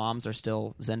WoW the bombs are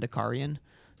still Zendikarian,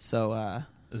 so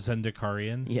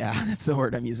Zendikarian. yeah, that's the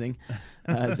word I'm using,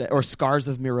 or Scars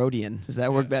of Mirodian. Does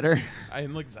that work better?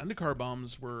 Zendikar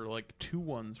bombs were like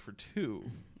 2-1s for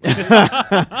 2. Eh,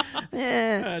 2-3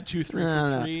 I don't for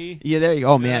know. 3. Yeah, there you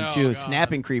go. Oh man, Oh, too. God.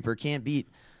 Snapping Creeper can't beat.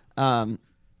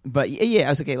 But yeah, I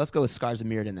was okay. Let's go with Scars of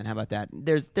Mirrodin then. How about that?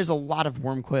 There's a lot of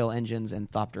Wormcoil engines and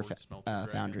Thopter Lord Smelter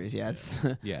Dragon. foundries. Yeah, it's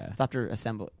Yeah. Thopter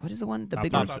Assembly. What is the one? The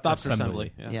big Thopter one. Thopter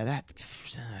Assembly. Assembly. Yeah, that.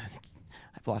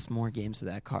 I've lost more games to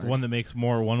that card. The one that makes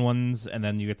more 1/1s, and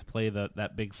then you get to play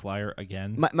that big flyer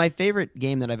again. My favorite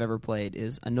game that I've ever played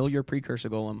is Annul Your Precursor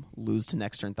Golem, lose to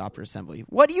next turn Thopter Assembly.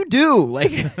 What do you do?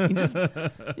 Like you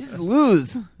just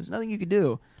lose. There's nothing you can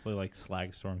do. Play like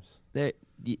Slag Storms. There.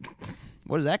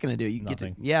 What is that going to do? You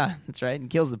Nothing. yeah, that's right. It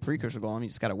kills the Precursor Golem. You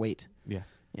just got to wait. Yeah.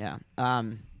 Yeah.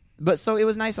 But so it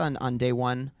was nice on day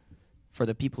 1 for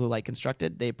the people who like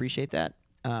Constructed. They appreciate that.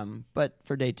 But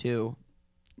for day 2,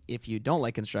 if you don't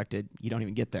like Constructed, you don't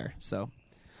even get there. So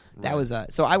that was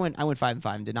so I went 5-5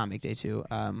 and did not make day 2.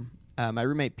 My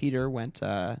roommate Peter went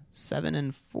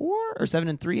 7-4 or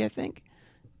 7-3, I think.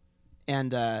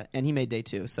 And he made day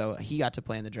 2, so he got to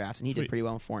play in the drafts, and he did Sweet. pretty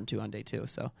well in 4-2 on day 2.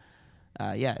 So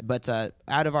yeah, but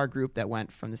out of our group that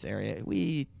went from this area,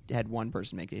 we had one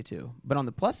person make day 2. But on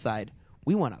the plus side,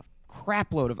 we won a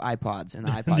crap load of iPods in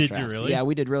the iPod Did you drafts. really? Yeah,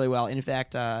 we did really well. In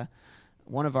fact,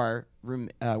 one of our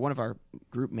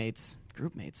group mates.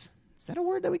 Is that a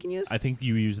word that we can use? I think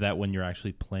you use that when you're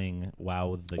actually playing WoW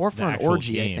with the Or the for an actual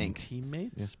orgy, I game. think.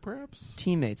 Teammates, perhaps?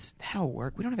 Teammates. That'll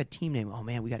work. We don't have a team name. Oh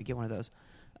man, we got to get one of those.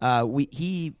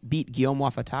 He beat Guillaume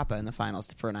Wafatapa in the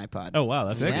finals for an iPod. Oh wow,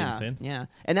 that's pretty yeah, insane. yeah.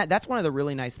 And that's one of the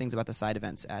really nice things about the side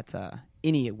events at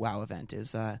any WoW event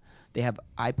is they have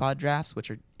iPod drafts,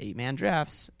 which are 8-man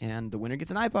drafts, and the winner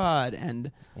gets an iPod.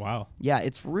 And Wow. yeah,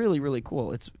 it's really, really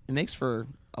cool. It makes for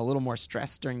a little more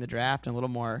stress during the draft and a little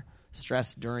more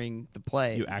stress during the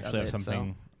play. You actually of have it, so-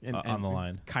 something on the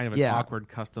line. Kind of an Yeah. awkward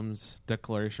customs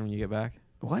declaration when you get back.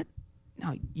 What?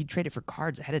 No, you trade it for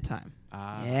cards ahead of time.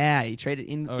 Ah. Yeah, you trade it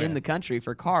in Oh, yeah. the country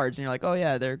for cards, and you're like, oh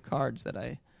yeah, they're cards that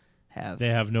I have. They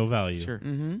have no value. Sure.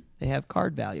 Mm-hmm. They have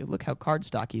card value. Look how card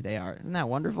stocky they are. Isn't that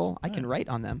wonderful? I can write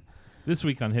on them. This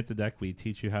week on Hit the Deck, we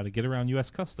teach you how to get around U.S.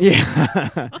 Customs.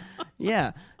 Yeah,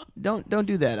 yeah. Don't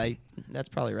do that. That's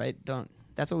probably right. Don't.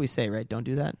 That's what we say, right? Don't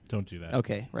do that. Don't do that.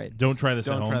 Okay, right. Don't try this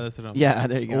at Don't home. try this at home. Yeah,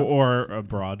 there you go. Or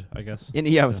abroad, I guess.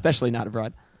 Yeah, especially not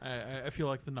abroad. I feel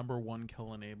like the number one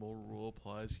Kellenable rule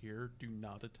applies here. Do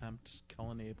not attempt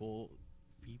Kellenable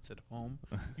feats at home.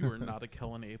 You are not a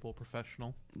Kellenable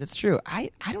professional. That's true. I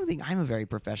don't think I'm a very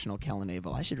professional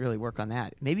Kellenable. I should really work on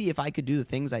that. Maybe if I could do the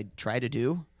things I try to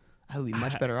do, I would be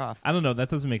much better off. I don't know. That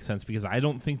doesn't make sense because I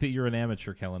don't think that you're an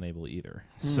amateur Kellenable either.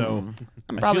 So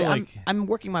I'm I probably feel like I'm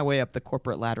working my way up the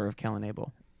corporate ladder of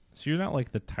Kellenable. so you're not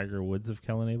like the Tiger Woods of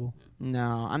Kellenable.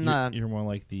 No, I'm You're, not. you're more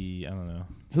like the I don't know.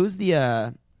 Who's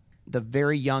the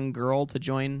very young girl to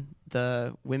join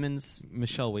the women's?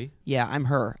 Michelle Wee. Yeah, I'm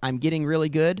her. I'm getting really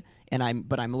good,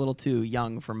 but I'm a little too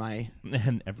young for my.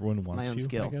 And everyone wants My own you.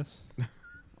 skill. I guess.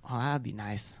 Oh, that'd be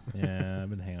nice. Yeah, I've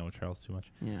been hanging out with Charles too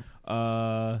much. Yeah.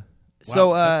 Wow,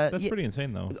 So, that's yeah, pretty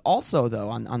insane though. Also, though,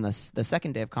 on the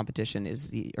second day of competition is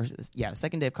the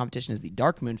second day of competition is the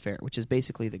Dark Moon Fair, which is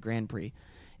basically the Grand Prix,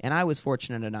 and I was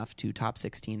fortunate enough to top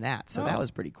 16 that, so that Oh. was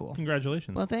pretty cool.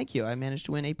 Congratulations. Well, thank you. I managed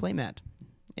to win a playmat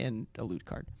and a loot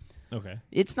card. Okay.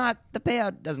 It's not the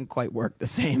payout doesn't quite work the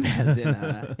same as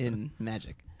in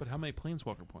Magic. But how many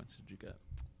Planeswalker points did you get?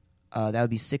 That would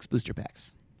be 6 booster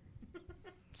packs.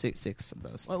 Six of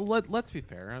those. Well, let's be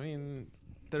fair. I mean,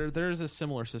 there's a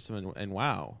similar system in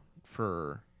WoW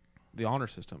for the honor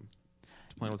system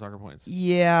to play with soccer points.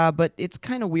 Yeah, but it's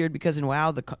kind of weird because in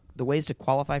WoW the ways to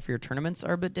qualify for your tournaments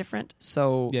are a bit different.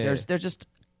 So Yeah, there's just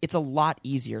it's a lot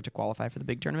easier to qualify for the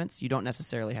big tournaments. You don't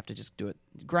necessarily have to just do it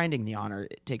grinding the honor.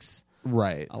 It takes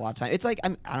Right. a lot of time. It's like I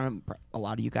don't know, a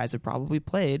lot of you guys have probably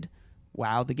played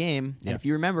WoW the game, and Yeah. if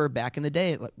you remember back in the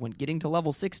day when getting to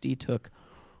level 60 took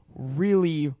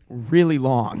really, really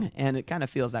long, and it kind of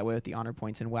feels that way with the honor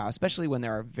points in WoW, especially when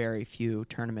there are very few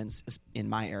tournaments in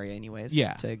my area, anyways.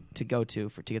 Yeah. To go to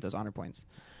get those honor points,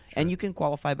 and you can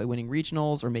qualify by winning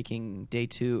regionals or making day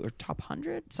 2 or top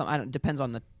 100. Depends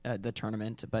on the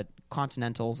tournament, but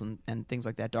continentals and things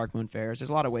like that, Dark Moon Fairs. There's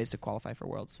a lot of ways to qualify for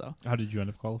Worlds. So How did you end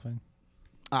up qualifying?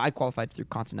 I qualified through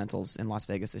Continentals in Las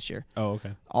Vegas this year. Oh,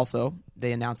 okay. Also,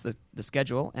 they announced the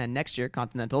schedule, and next year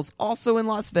Continentals also in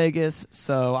Las Vegas,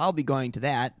 so I'll be going to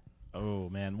that. Oh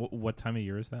man, what time of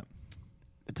year is that?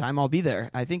 The time I'll be there,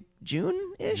 I think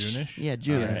June-ish. June-ish? Yeah,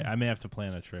 June. All right, I may have to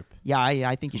plan a trip. Yeah,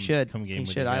 I think you should. Come game you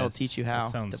with should. you I will guys. teach you That how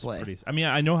sounds to play. I mean,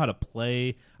 I know how to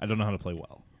play. I don't know how to play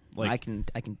well. Like I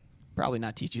can probably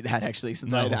not teach you that actually,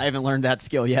 since No. I haven't learned that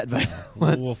skill yet. But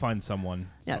we'll find someone.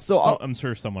 Yeah, so I'll- I'm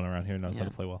sure someone around here knows how Yeah.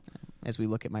 to play well. as we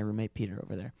look at my roommate Peter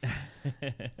over there.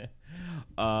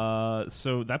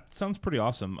 So that sounds pretty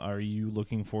awesome. Are you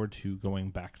looking forward to going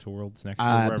back to Worlds next year?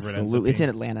 wherever it ends up Absolutely, it's in being?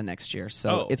 Atlanta next year,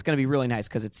 so Oh. it's going to be really nice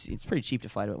because it's pretty cheap to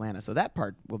fly to Atlanta. So that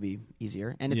part will be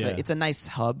easier, and Yeah. it's a nice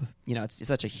hub. You know, it's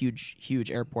such a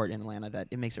huge airport in Atlanta that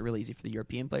it makes it really easy for the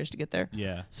European players to get there.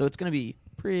 Yeah. So it's going to be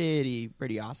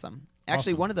pretty awesome.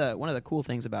 Actually, Awesome. one of the cool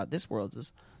things about this Worlds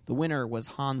is the winner was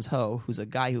Hans Ho, who's a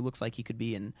guy who looks like he could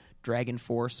be in Dragon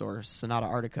Force or Sonata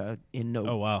Arctica in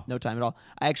Oh, wow. no time at all.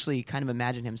 I actually kind of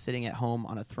imagine him sitting at home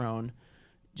on a throne,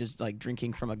 just like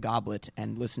drinking from a goblet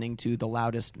and listening to the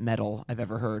loudest metal I've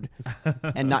ever heard,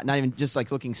 and not even just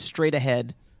like looking straight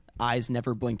ahead, eyes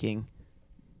never blinking,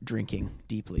 drinking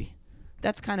deeply.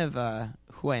 That's kind of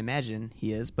who I imagine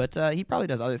he is, but he probably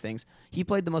does other things. He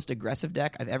played the most aggressive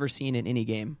deck I've ever seen in any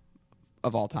game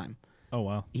of all time. Oh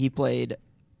wow. He played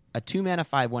a 2-mana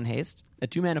 5/1 haste, a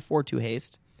 2-mana 4/2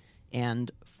 haste, and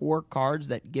 4 cards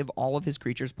that give all of his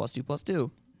creatures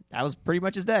 +2/+2. That was pretty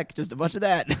much his deck, just a bunch of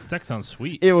that. This deck sounds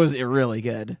sweet. It was really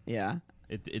good, yeah.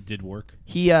 It did work.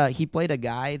 He played a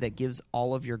guy that gives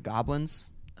all of your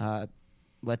goblins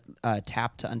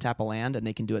tap to untap a land, and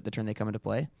they can do it the turn they come into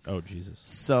play. Oh Jesus.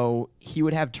 So he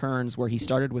would have turns where he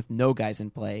started with no guys in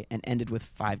play and ended with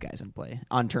 5 guys in play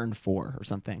on turn 4 or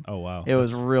something. Oh wow. It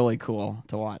was really cool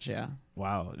to watch. Yeah,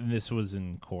 Wow. And this was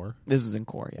in core. this was in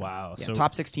core. Yeah. Wow, Yeah, so-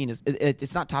 top 16 is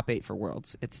it's not top 8 for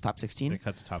Worlds. It's top 16. They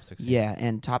cut to top 16. Yeah,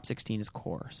 and top 16 is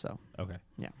core. So Okay.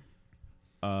 yeah.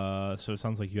 So it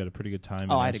sounds like you had a pretty good time.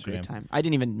 Oh, in I had a Amsterdam. great time. I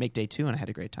didn't even make day 2, and I had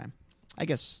a great time. I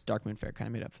guess Dark Moon Fair kind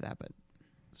of made up for that, but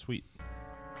Sweet.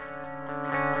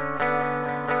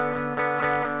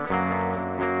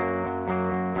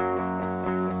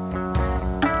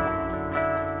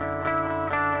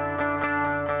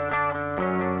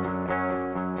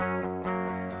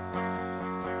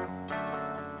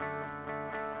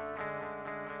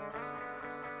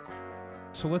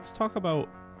 So let's talk about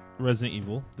Resident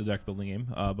Evil, the deck building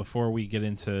game, before we get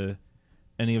into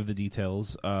any of the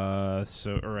details,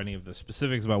 or any of the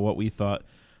specifics about what we thought.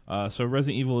 So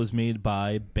Resident Evil is made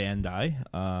by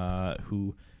Bandai,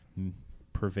 who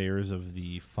purveyors of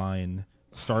the fine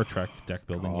Star Trek deck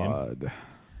building game.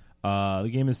 The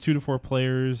game is 2 to 4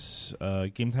 players.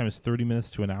 Game time is 30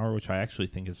 minutes to an hour, which I actually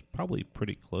think is probably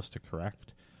pretty close to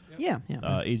correct. Yeah.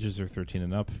 Ages are 13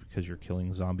 and up because you're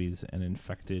killing zombies and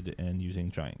infected and using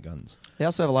giant guns. They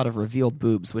also have a lot of revealed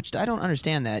boobs, which I don't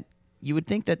understand that. You would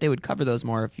think that they would cover those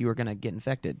more if you were going to get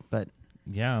infected, but...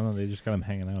 Yeah, I don't know, they just got them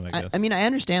hanging out, I guess. I mean, I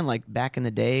understand, like, back in the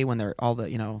day when they're all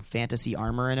the, fantasy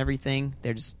armor and everything,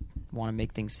 they just want to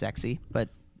make things sexy. But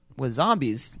with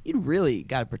zombies, you really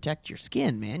got to protect your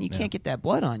skin, man. You can't get that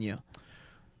blood on you.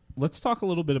 Let's talk a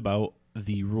little bit about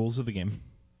the rules of the game,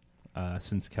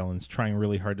 since Kellen's trying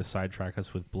really hard to sidetrack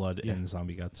us with blood and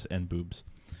zombie guts and boobs.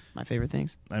 My favorite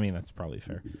things. I mean, that's probably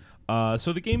fair.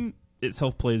 So the game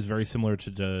itself plays very similar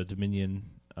to Dominion,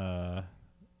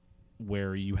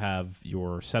 where you have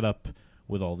your setup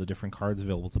with all the different cards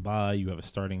available to buy. You have a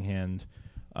starting hand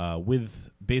with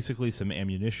basically some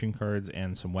ammunition cards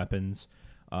and some weapons.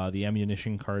 The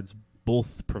ammunition cards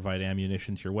both provide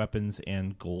ammunition to your weapons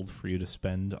and gold for you to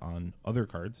spend on other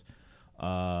cards.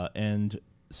 And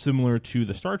similar to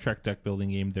the Star Trek deck building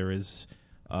game, there is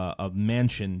a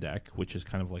mansion deck, which is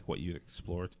kind of like what you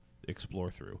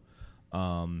explore through.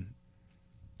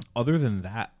 Other than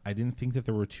that, I didn't think that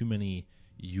there were too many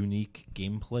unique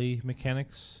gameplay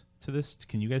mechanics to this.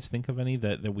 Can you guys think of any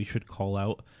that we should call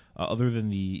out, other than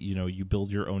the, you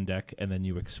build your own deck and then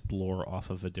you explore off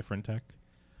of a different deck?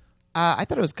 I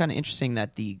thought it was kind of interesting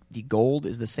that the gold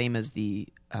is the same as the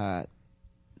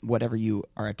whatever you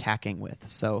are attacking with.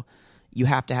 So you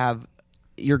have to have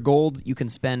your gold you can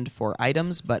spend for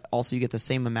items, but also you get the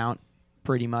same amount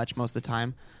pretty much most of the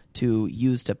time to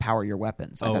use to power your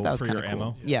weapons. I thought that was kind of cool.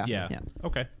 Ammo? Yeah.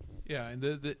 Okay. Yeah, and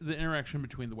the interaction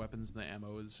between the weapons and the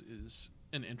ammo is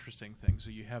an interesting thing. So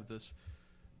you have this,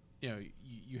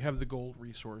 you have the gold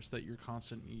resource that you're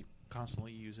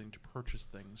constantly using to purchase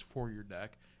things for your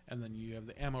deck, and then you have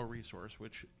the ammo resource,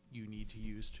 which you need to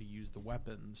use the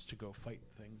weapons to go fight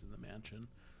things in the mansion,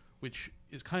 which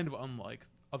is kind of unlike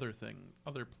I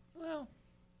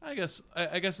guess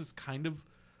it's kind of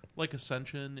like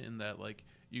Ascension in that, like,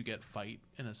 you get fight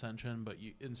in Ascension, but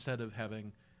you, instead of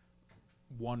having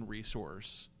one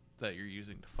resource that you're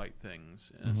using to fight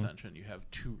things in Ascension, you have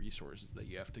 2 resources that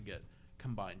you have to get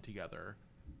combined together,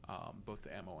 both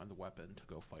the ammo and the weapon, to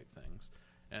go fight things.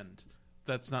 And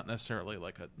that's not necessarily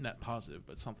like a net positive,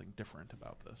 but something different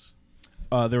about this.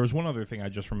 There was one other thing I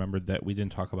just remembered that we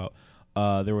didn't talk about.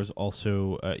 There was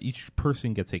also each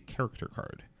person gets a character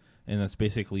card, and that's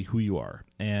basically who you are.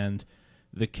 And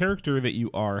the character that you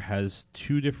are has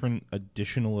 2 different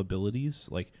additional abilities.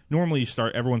 Like, normally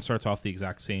everyone starts off the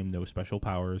exact same, no special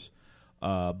powers.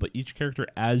 But each character,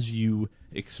 as you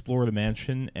explore the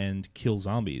mansion and kill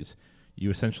zombies, you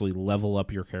essentially level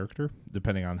up your character,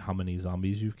 depending on how many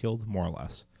zombies you've killed, more or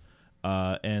less.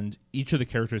 And each of the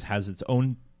characters has its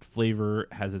own flavor,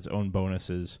 has its own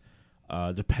bonuses,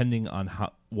 depending on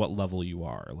what level you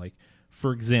are. Like,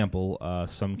 for example,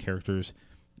 some characters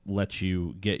let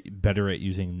you get better at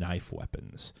using knife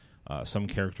weapons. Some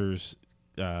characters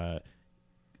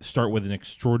start with an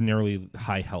extraordinarily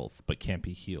high health but can't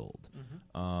be healed.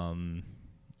 What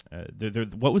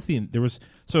was there was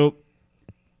so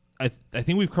I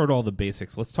think we've covered all the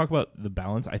basics. Let's talk about the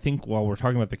balance. I think while we're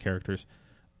talking about the characters,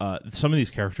 some of these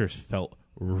characters felt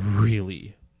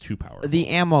really too powerful. The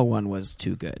ammo one was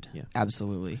too good. Yeah.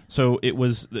 Absolutely. So it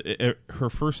was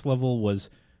her first level was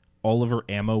all of her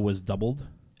ammo was doubled.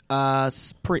 All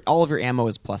of your ammo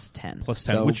is plus 10. Plus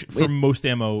 10, so which for most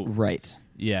ammo, right,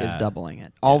 yeah, is doubling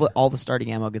it. All the starting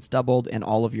ammo gets doubled, and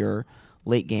all of your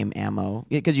late game ammo,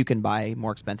 because you can buy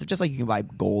more expensive, just like you can buy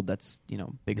gold that's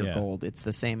bigger gold. It's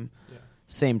the same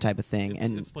type of thing,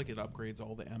 and it's like it upgrades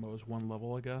all the ammo as one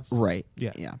level, I guess. Right.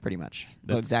 Yeah. Pretty much.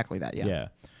 Well, exactly that. Yeah.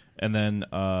 And then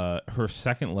her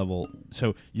second level,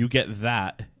 so you get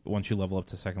that once you level up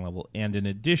to second level, and in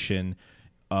addition,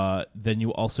 then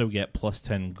you also get plus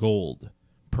 10 gold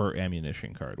per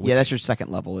ammunition card. Yeah, that's your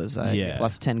second level is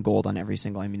plus 10 gold on every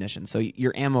single ammunition. So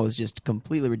your ammo is just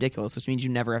completely ridiculous, which means you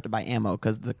never have to buy ammo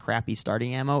because the crappy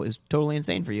starting ammo is totally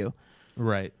insane for you.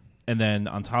 Right. And then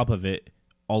on top of it,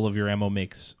 all of your ammo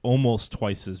makes almost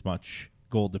twice as much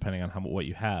gold depending on what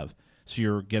you have. So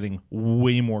you're getting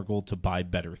way more gold to buy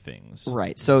better things.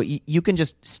 Right. So you can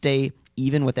just stay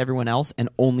even with everyone else and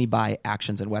only buy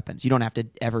actions and weapons. You don't have to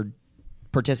ever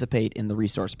participate in the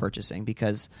resource purchasing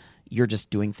because you're just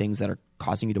doing things that are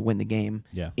causing you to win the game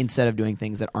Yeah. instead of doing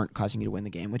things that aren't causing you to win the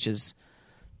game, which is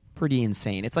pretty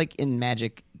insane. It's like in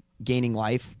Magic, gaining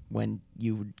life when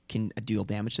you can deal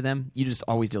damage to them. You just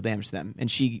always deal damage to them.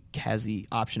 And she has the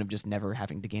option of just never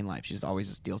having to gain life. She just always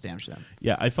just deals damage to them.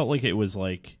 Yeah, I felt like it was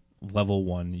like level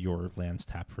 1, your lands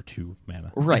tap for 2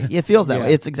 mana. Right. It feels that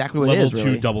way. It's exactly what Level it is, 2,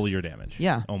 really. double your damage.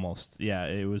 Yeah. Almost. Yeah,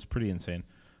 it was pretty insane.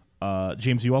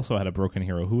 James, you also had a broken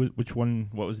hero. Which one?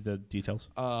 What was the details?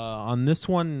 On this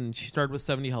one, she started with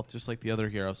 70 health, just like the other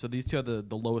hero. So these two have the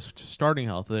lowest starting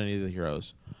health of any of the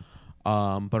heroes.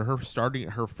 But her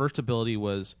first ability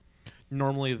was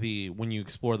normally when you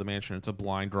explore the mansion, it's a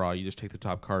blind draw. You just take the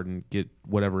top card and get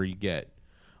whatever you get.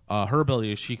 Her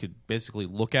ability is she could basically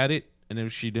look at it, and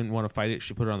if she didn't want to fight it,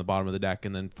 she put it on the bottom of the deck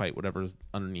and then fight whatever's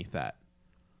underneath that.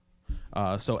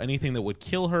 So anything that would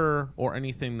kill her or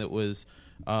anything that was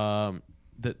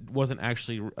that wasn't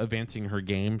actually advancing her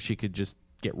game, she could just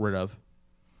get rid of.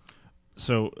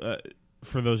 So,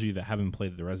 for those of you that haven't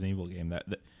played the Resident Evil game, that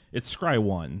it's Scry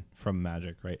 1 from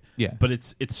Magic, right? Yeah. But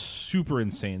it's super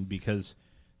insane because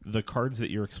the cards that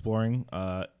you're exploring,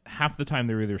 half the time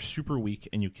they're either super weak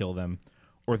and you kill them,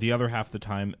 or the other half the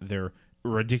time they're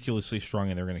ridiculously strong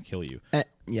and they're going to kill you.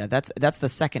 Yeah, that's the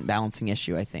second balancing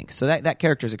issue, I think. So that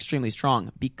character is extremely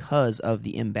strong because of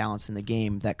the imbalance in the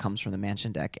game that comes from the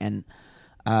mansion deck. And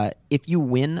if you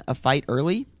win a fight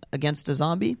early against a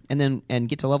zombie and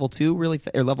get to level 2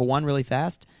 or level 1 really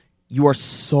fast, you are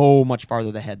so much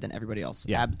farther ahead than everybody else.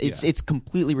 Yeah. It's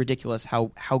completely ridiculous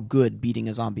how good beating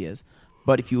a zombie is.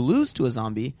 But if you lose to a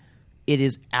zombie, it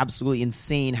is absolutely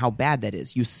insane how bad that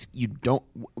is. You don't.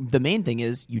 The main thing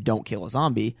is you don't kill a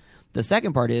zombie. The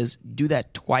second part is do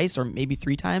that twice or maybe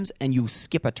 3 times and you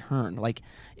skip a turn. Like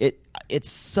it's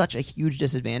such a huge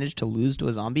disadvantage to lose to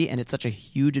a zombie, and it's such a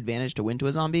huge advantage to win to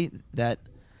a zombie that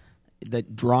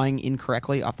drawing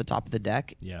incorrectly off the top of the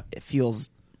deck, it feels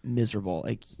miserable.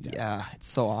 Like it's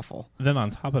so awful. Then on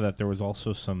top of that, there was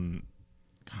also some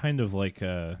kind of like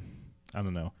I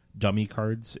don't know, dummy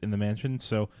cards in the mansion.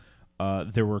 So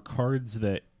there were cards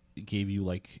that gave you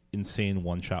like insane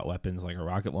one-shot weapons, like a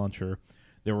rocket launcher.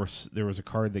 There was a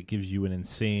card that gives you an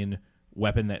insane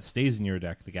weapon that stays in your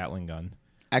deck, the Gatling gun.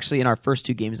 Actually, in our first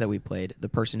 2 games that we played, the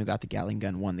person who got the Gatling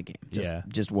gun won the game.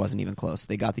 Just wasn't even close.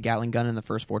 They got the Gatling gun in the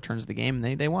first 4 turns of the game,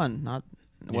 and they won.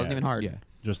 It wasn't even hard. Yeah.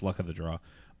 Just luck of the draw.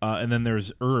 And then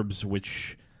there's herbs,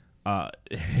 which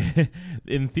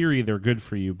in theory they're good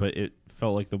for you, but it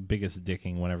felt like the biggest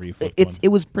dicking whenever you flipped one. It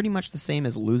was pretty much the same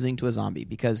as losing to a zombie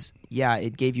because,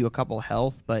 it gave you a couple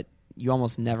health, but you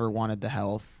almost never wanted the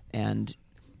health. And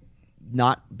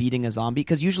not beating a zombie,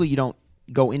 because usually you don't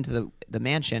go into the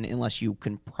mansion unless you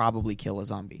can probably kill a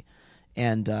zombie.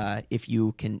 And if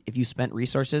you spent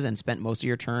resources and spent most of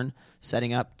your turn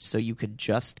setting up so you could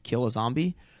just kill a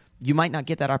zombie, you might not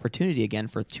get that opportunity again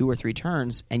for 2 or 3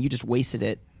 turns, and you just wasted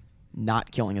it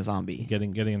not killing a zombie.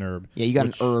 Getting an herb. Yeah, you got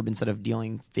an herb instead of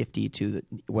dealing 50 to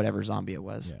whatever zombie it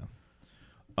was.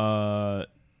 Yeah.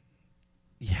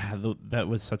 That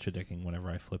was such a dicking whenever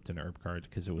I flipped an herb card,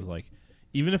 because it was like,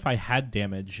 even if I had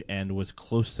damage and was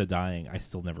close to dying, I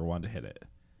still never wanted to hit it.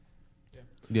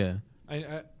 Yeah.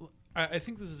 I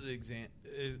think this is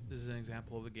an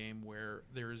example of a game where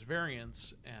there is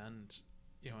variance, and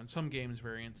in some games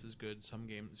variance is good, some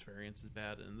games variance is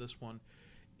bad, and in this one,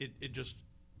 it just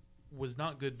was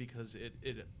not good because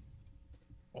it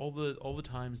all the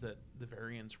times that the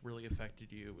variance really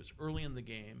affected you was early in the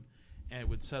game, and it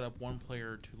would set up one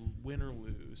player to win or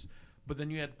lose, but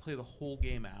then you had to play the whole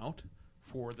game out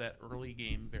for that early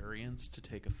game variance to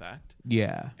take effect.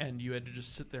 Yeah. And you had to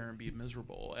just sit there and be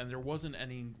miserable. And there wasn't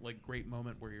any like great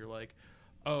moment where you're like,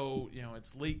 oh,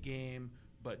 it's late game,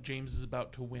 but James is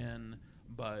about to win,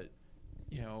 but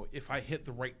if I hit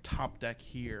the right top deck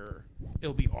here,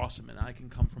 it'll be awesome and I can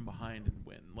come from behind and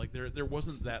win. Like there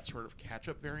wasn't that sort of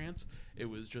catch-up variance. It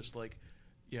was just like,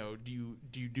 do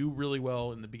you do really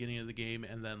well in the beginning of the game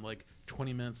and then like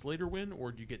 20 minutes later win,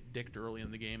 or do you get dicked early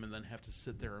in the game and then have to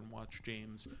sit there and watch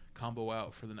James combo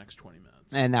out for the next 20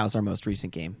 minutes? And that was our most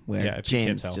recent game where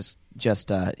James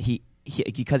just he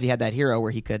because he had that hero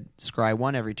where he could scry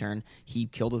 1 every turn, he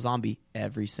killed a zombie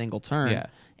every single turn. Yeah.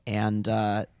 And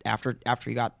after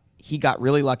he got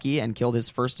really lucky and killed his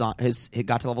first he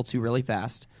got to level 2 really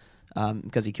fast.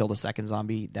 Because he killed a second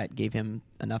zombie that gave him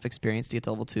enough experience to get to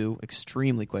level 2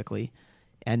 extremely quickly,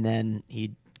 and then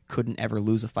he couldn't ever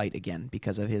lose a fight again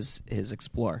because of his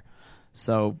explore.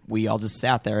 So we all just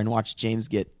sat there and watched James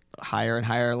get higher and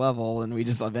higher level, and we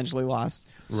just eventually lost.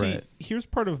 See, here's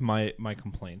part of my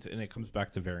complaint, and it comes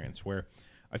back to variance, where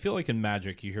I feel like in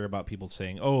Magic you hear about people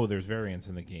saying, "Oh, there's variance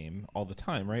in the game" all the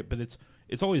time, right? But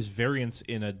it's always variance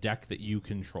in a deck that you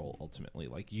control ultimately.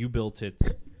 Like you built it,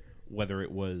 whether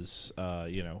it was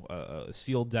a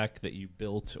sealed deck that you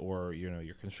built or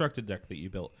your constructed deck that you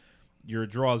built. Your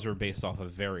draws are based off of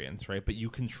variance, right? But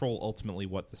you control ultimately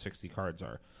what the 60 cards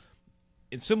are.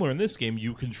 It's similar in this game.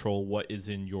 You control what is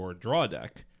in your draw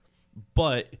deck,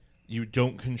 but you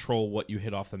don't control what you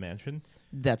hit off the mansion.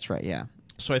 That's right, yeah.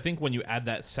 So I think when you add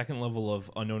that second level of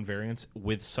unknown variance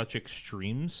with such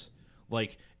extremes,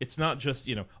 like it's not just,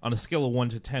 on a scale of 1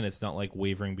 to 10, it's not like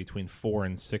wavering between 4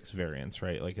 and 6 variance,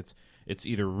 right? Like it's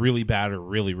either really bad or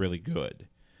really, really good.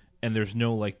 And there's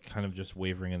no like kind of just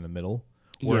wavering in the middle.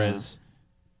 Whereas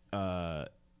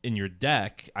in your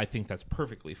deck, I think that's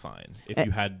perfectly fine if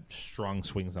you had strong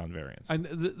swings on variance. And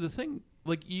the thing,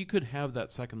 like, you could have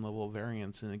that second level of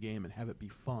variance in a game and have it be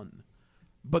fun.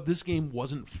 But this game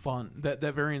wasn't fun. That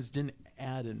variance didn't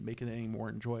add and make it any more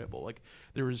enjoyable. Like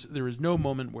there was no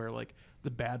moment where like the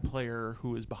bad player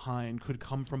who is behind could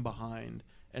come from behind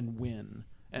and win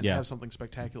and have something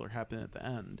spectacular happen at the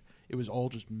end. It was all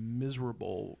just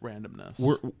miserable randomness.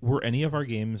 Were any of our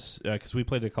games, because we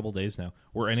played it a couple days now,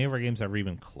 were any of our games ever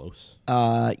even close?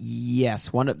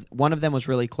 Yes. One of them was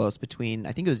really close between,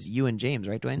 I think it was you and James,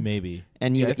 right, Dwayne? Maybe.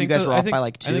 And you guys were off by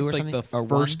like 2 or something? The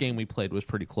first game we played was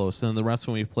pretty close, and then the rest of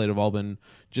them we played have all been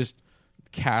just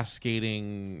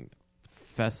cascading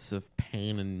fests of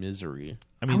pain and misery.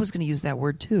 I was going to use that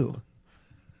word too.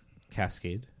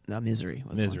 Cascade? Misery.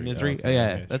 Misery? Oh, okay.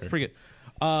 Yeah, Okay, that's sure. pretty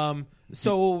good.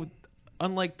 So,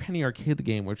 unlike Penny Arcade, the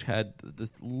game, which had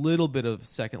this little bit of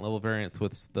second level variance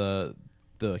with the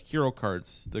hero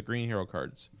cards, the green hero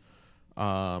cards,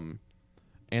 and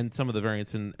some of the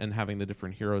variance in having the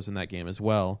different heroes in that game as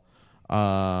well.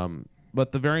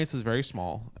 But the variance was very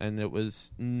small, and it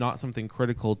was not something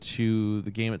critical to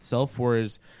the game itself,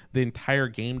 whereas the entire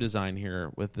game design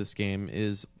here with this game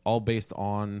is all based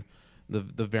on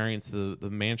the variance of the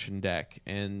mansion deck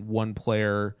and one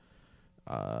player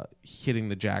hitting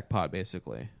the jackpot,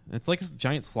 basically. It's like a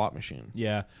giant slot machine.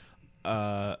 Yeah.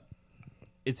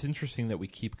 It's interesting that we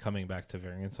keep coming back to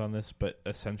variance on this, but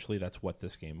essentially that's what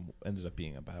this game ended up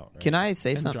being about. Right? Can I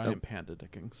say and something? giant panda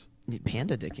dickings.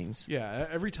 Panda dickings. Yeah,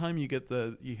 every time you hit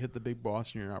the big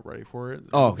boss and you're not ready for it.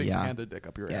 Oh, big yeah. panda dick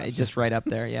up your Yeah, ass. it's just right up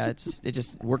there. Yeah, it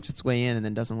just works its way in and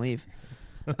then doesn't leave.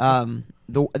 The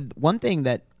one thing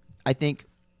that I think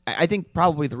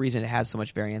probably the reason it has so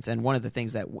much variance, and one of the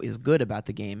things that is good about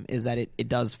the game, is that it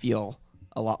does feel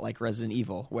a lot like Resident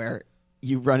Evil, where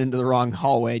you run into the wrong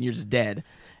hallway and you're just dead.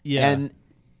 Yeah. And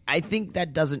I think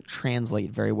that doesn't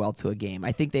translate very well to a game.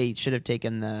 I think they should have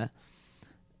taken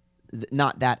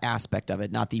not that aspect of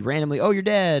it, not the randomly, oh, you're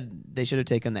dead. They should have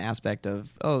taken the aspect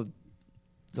of, oh,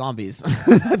 zombies.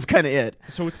 That's kind of it.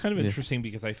 So it's kind of interesting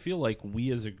because I feel like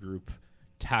we as a group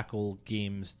tackle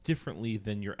games differently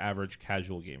than your average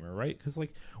casual gamer, right? Because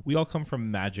like we all come from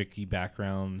Magic-y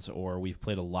backgrounds, or we've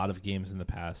played a lot of games in the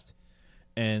past,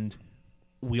 and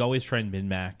we always try and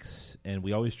min-max, and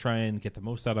we always try and get the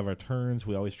most out of our turns.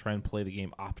 We always try and play the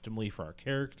game optimally for our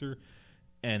character,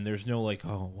 and there's no like,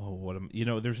 oh,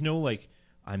 whoa, there's no like,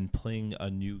 I'm playing a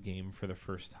new game for the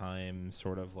first time,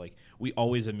 sort of like, we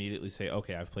always immediately say,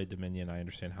 okay, I've played Dominion, I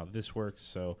understand how this works,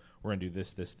 so we're going to do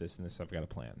this, and this, I've got a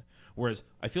plan. Whereas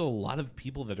I feel a lot of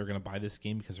people that are going to buy this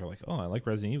game because they're like, oh, I like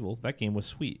Resident Evil, that game was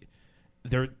sweet.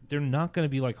 They're not going to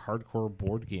be like hardcore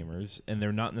board gamers, and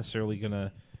they're not necessarily going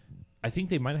to, I think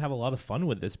they might have a lot of fun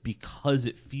with this because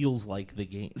it feels like the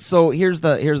game. So here's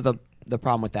the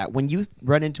problem with that. When you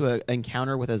run into an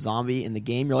encounter with a zombie in the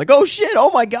game, you're like, oh shit, oh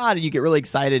my god, and you get really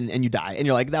excited and you die, and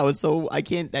you're like, that was so, I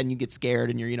can't. Then you get scared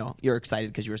and you're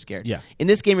excited because you were scared. Yeah. In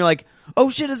this game, you're like,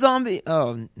 oh shit, a zombie.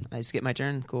 Oh, I skip my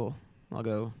turn. Cool. I'll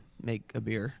go make a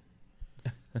beer.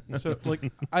 So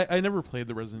like I never played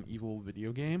the Resident Evil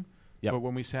video game, Yep. but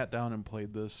when we sat down and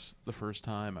played this the first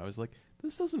time, I was like,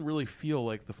 this doesn't really feel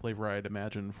like the flavor I'd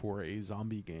imagine for a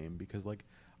zombie game, because like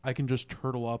I can just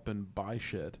turtle up and buy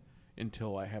shit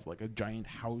until I have like a giant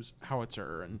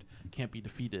howitzer and can't be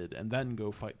defeated, and then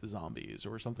go fight the zombies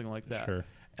or something like that. Sure.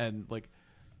 And like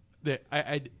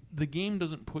the game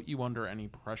doesn't put you under any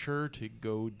pressure to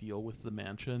go deal with the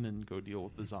mansion and go deal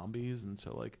with the zombies, and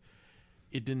so like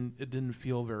it didn't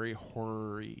feel very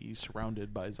horror-y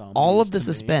surrounded by zombies. All of the to me.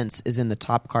 suspense is in the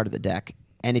top card of the deck,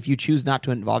 and if you choose not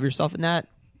to involve yourself in that,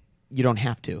 you don't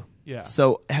have to. Yeah.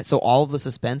 So all of the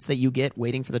suspense that you get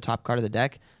waiting for the top card of the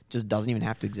deck just doesn't even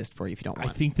have to exist for you if you don't want.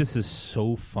 I think this is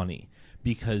so funny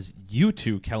because you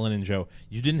two, Kellen and Joe,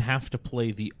 you didn't have to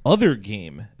play the other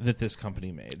game that this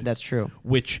company made. That's true.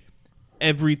 Which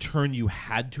every turn you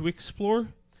had to explore.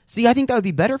 See, I think that would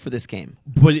be better for this game.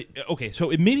 But okay, so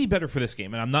it may be better for this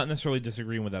game, and I'm not necessarily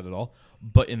disagreeing with that at all.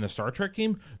 But in the Star Trek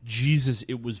game, Jesus,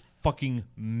 it was fucking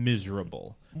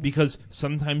miserable because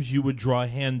sometimes you would draw a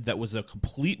hand that was a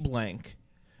complete blank,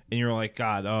 and you're like,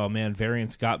 God, oh man,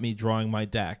 variance got me drawing my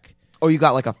deck. Or you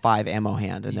got like a 5 ammo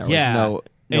hand, and there was no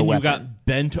and weapon. you got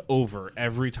bent over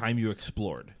every time you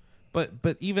explored.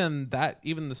 But even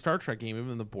the Star Trek game,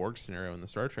 even the Borg scenario in the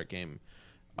Star Trek game,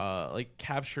 like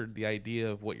captured the idea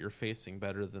of what you're facing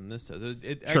better than this does.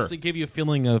 It Sure. actually gave you a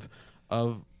feeling of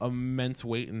immense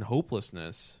weight and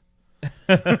hopelessness,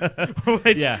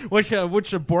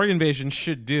 which a Borg invasion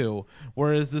should do.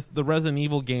 Whereas the Resident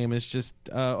Evil game is just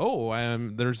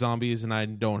they're zombies and I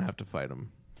don't have to fight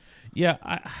them. Yeah,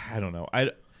 I don't know.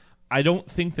 I don't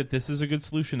think that this is a good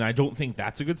solution. I don't think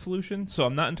that's a good solution. So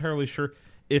I'm not entirely sure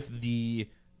if the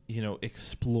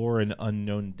explore an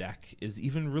unknown deck is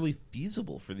even really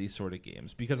feasible for these sort of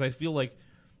games, because I feel like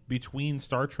between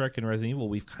Star Trek and Resident Evil,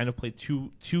 we've kind of played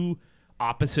two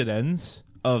opposite ends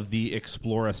of the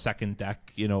explore a second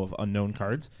deck, of unknown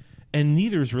cards, and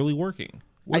neither's really working.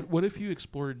 What if you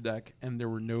explored a deck and there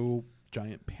were no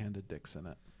giant panda dicks in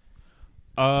it?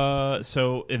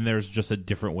 And there's just a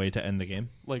different way to end the game.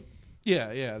 Like,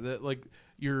 yeah, like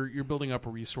you're building up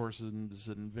resources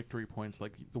and victory points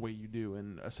like the way you do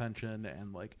in Ascension,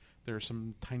 and like there's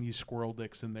some tiny squirrel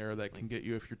dicks in there that can get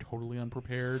you if you're totally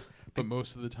unprepared. But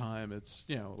most of the time, it's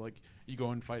like you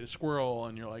go and fight a squirrel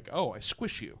and you're like, oh, I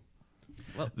squish you.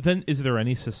 Well, then is there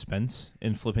any suspense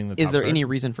in flipping the? Is top there card? any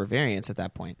reason for variance at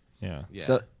that point? Yeah.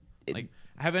 So,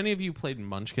 have any of you played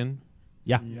Munchkin?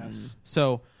 Yeah. Yes.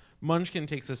 So Munchkin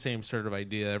takes the same sort of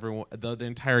idea. Everyone, the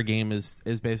entire game is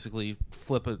basically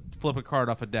flip a card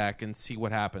off a deck and see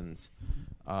what happens.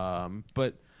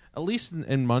 But at least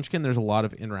in Munchkin, there's a lot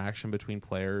of interaction between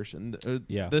players, and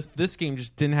this game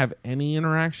just didn't have any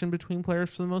interaction between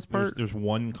players for the most part. There's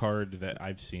one card that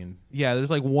I've seen. Yeah, there's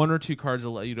like one or two cards that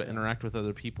let you to interact with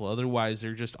other people. Otherwise,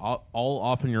 they're just all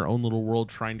off in your own little world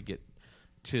trying to get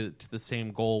to the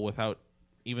same goal without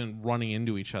even running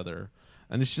into each other.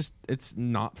 And it's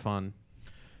not fun.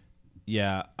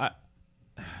 Yeah,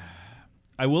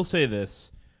 I will say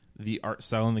this: the art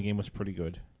style in the game was pretty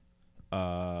good.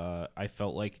 I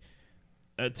felt like,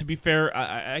 to be fair,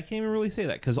 I can't even really say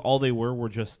that because all they were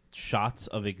just shots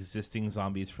of existing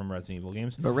zombies from Resident Evil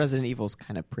games. but Resident Evil's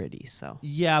kind of pretty, so.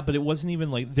 Yeah, but it wasn't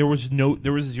even like there was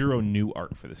zero new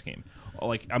art for this game.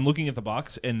 Like I'm looking at the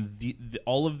box, and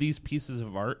all of these pieces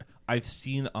of art I've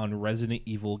seen on Resident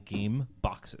Evil game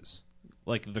boxes.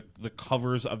 Like the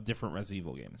covers of different Resident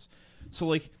Evil games. So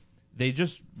like they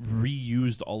just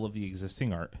reused all of the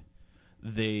existing art.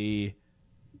 They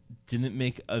didn't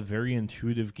make a very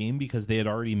intuitive game because they had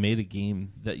already made a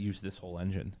game that used this whole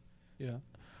engine. Yeah.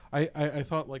 I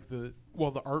thought like the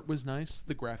art was nice,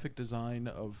 the graphic design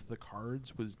of the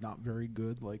cards was not very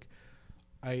good. Like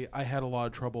I had a lot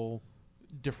of trouble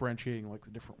differentiating like the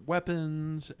different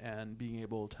weapons and being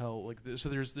able to tell like so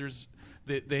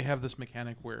they have this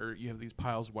mechanic where you have these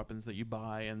piles of weapons that you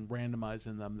buy, and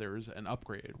randomizing them there's an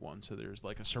upgraded one, so there's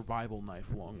like a survival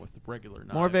knife along with the regular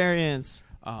knives. More variance.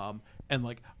 And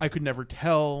like I could never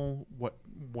tell what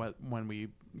when we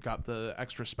got the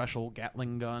extra special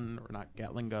Gatling gun, or not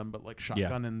Gatling gun but like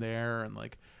shotgun in there, and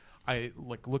like I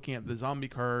like looking at the zombie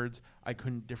cards, I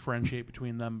couldn't differentiate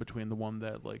between the one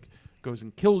that like goes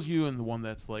and kills you and the one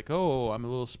that's like, oh, I'm a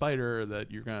little spider that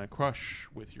you're gonna crush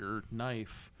with your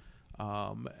knife,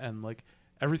 and like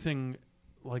everything,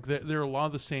 like there are a lot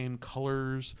of the same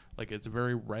colors. Like it's a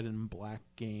very red and black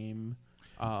game,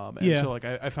 and so like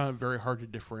I found it very hard to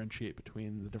differentiate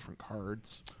between the different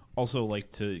cards. Also,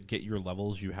 like to get your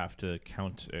levels, you have to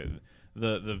count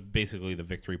the basically the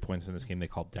victory points in this game. They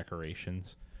call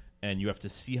decorations, and you have to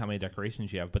see how many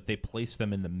decorations you have. But they place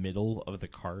them in the middle of the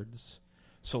cards.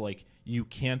 So, like, you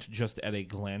can't just at a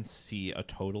glance see a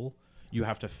total. You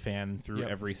have to fan through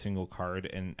every single card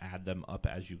and add them up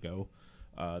as you go.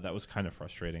 That was kind of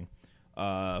frustrating.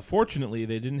 Fortunately,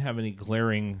 they didn't have any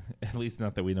glaring, at least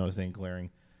not that we noticed any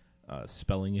glaring,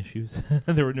 spelling issues.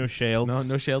 There were no shields.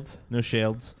 No shields. No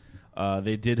shields.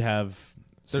 They did have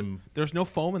some... There's no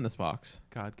foam in this box.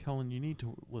 God, Kellen, you need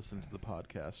to listen to the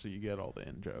podcast so you get all the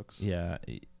in jokes. Yeah,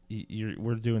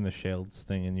 we're doing the shields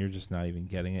thing, and you're just not even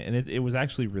getting it. And it was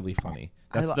actually really funny.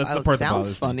 That's the part that bothers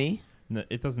sounds funny. me. No,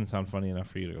 it doesn't sound funny enough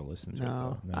for you to go listen to it,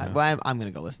 though. No. I'm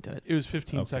going to go listen to it. It was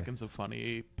 15 Okay. seconds of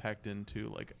funny packed into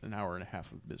like an hour and a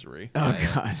half of misery. Oh,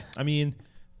 God. I mean,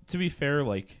 to be fair,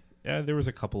 like, there was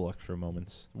a couple extra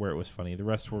moments where it was funny. The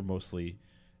rest were mostly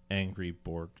angry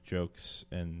Borg jokes,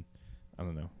 and I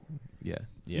don't know. Yeah.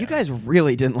 You guys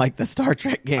really didn't like the Star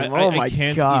Trek game. I My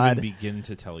can't God. even begin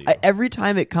to tell you. Every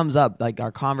time it comes up, like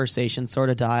our conversation sort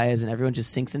of dies and everyone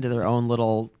just sinks into their own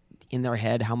little, in their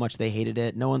head, how much they hated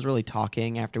it. No one's really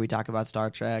talking after we talk about Star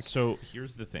Trek. So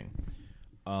here's the thing.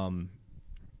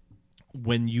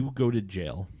 When you go to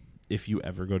jail, if you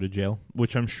ever go to jail,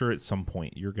 which I'm sure at some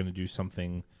point you're going to do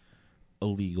something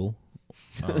illegal.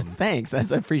 Thanks. I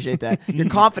appreciate that. Your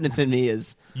confidence in me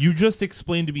is... You just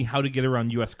explained to me how to get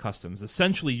around U.S. Customs.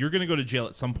 Essentially, you're going to go to jail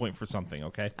at some point for something,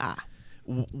 okay?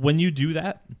 When you do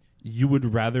that, you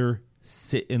would rather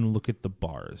sit and look at the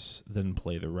bars than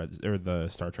play the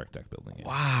Star Trek deck building game.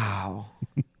 Wow.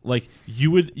 Like,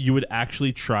 you would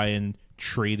actually try and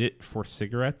trade it for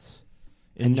cigarettes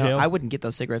in jail? I wouldn't get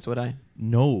those cigarettes, would I?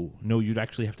 No, you'd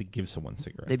actually have to give someone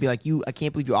cigarettes. They'd be like, I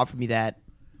can't believe you offered me that.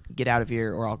 Get out of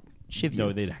here or I'll shiv you.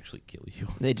 No, they'd actually kill you.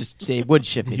 They would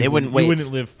shiv me. They wouldn't wait. You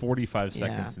wouldn't live 45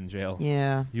 seconds in jail.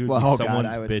 Yeah. You would be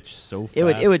someone's bitch so fast.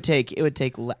 It would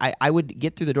take. I would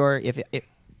get through the door if it.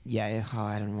 Yeah. Oh,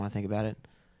 I don't want to think about it.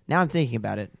 Now I'm thinking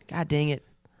about it. God dang it!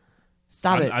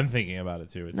 Stop it. I'm thinking about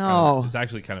it too. It's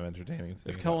actually kind of entertaining.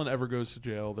 If Kellen ever goes to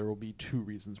jail, there will be 2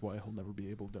 reasons why he'll never be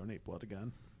able to donate blood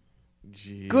again.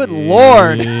 Jeez. Good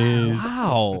Lord!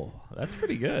 Wow, that's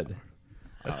pretty good.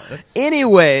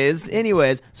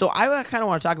 Anyways, so I kind of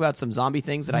want to talk about some zombie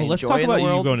things that I let's enjoy talk in the about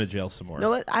world. you going to jail some more.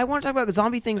 No, I want to talk about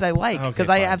zombie things I like because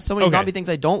Okay, I fine. have so many Okay. zombie things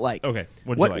I don't like. Okay,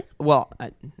 what do you like? Well,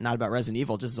 not about Resident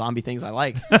Evil, just zombie things I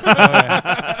like.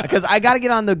 Because I got to get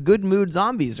on the good mood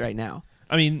zombies right now.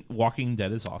 I mean, Walking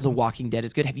Dead is awesome. The Walking Dead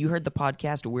is good. Have you heard the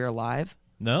podcast We're Alive?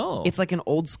 No, It's like an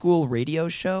old school radio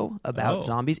show about Oh.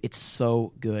 zombies. It's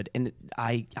so good, and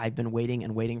I've been waiting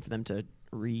and waiting for them to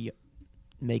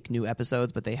make new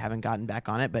episodes, but they haven't gotten back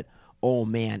on it. But oh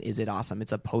man, is it awesome!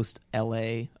 It's a post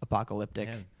LA apocalyptic.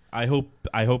 Man. I hope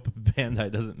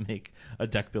Bandai doesn't make a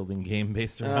deck building game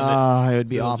based around It would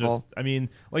be It'll awful. I mean,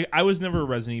 like I was never a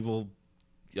Resident Evil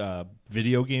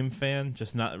video game fan.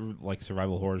 Just not like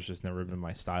survival horror's just never been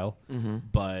my style. Mm-hmm.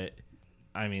 But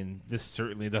I mean, this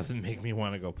certainly doesn't make me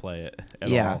want to go play it at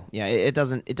Yeah, all. yeah. It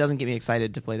doesn't get me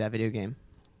excited to play that video game.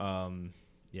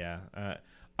 Yeah.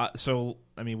 So,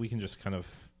 I mean, we can just kind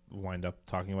of wind up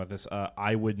talking about this.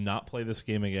 I would not play this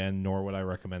game again, nor would I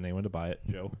recommend anyone to buy it.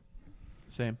 Joe?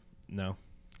 Same. No.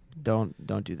 Don't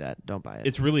do that. Don't buy it.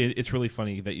 It's really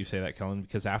funny that you say that, Kellen,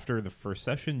 because after the first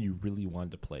session, you really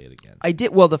wanted to play it again. I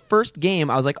did. Well, the first game,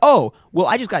 I was like, oh, well,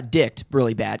 I just got dicked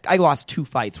really bad. I lost 2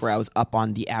 fights where I was up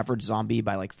on the average zombie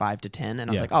by like 5 to 10, and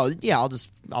I was Yeah. like, oh yeah, I'll just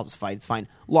fight. It's fine.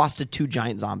 Lost to 2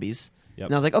 giant zombies, Yep.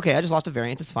 and I was like, okay, I just lost a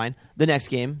variance. It's fine. The next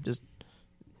game, just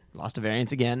lost a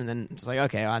variance again, and then it's like,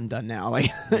 okay, I'm done now. Like,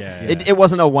 Yeah. it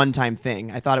wasn't a one-time thing.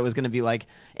 I thought it was going to be like,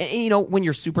 and, you know, when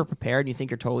you're super prepared and you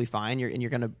think you're totally fine, you're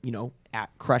going to, you know,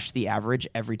 crush the average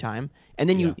every time, and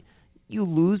then you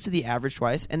lose to the average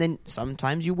twice, and then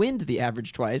sometimes you win to the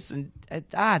average twice, and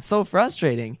it's so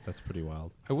frustrating. That's pretty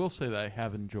wild. I will say that I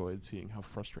have enjoyed seeing how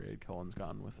frustrated Kellen's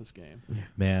gotten with this game.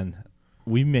 Man,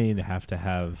 we may have to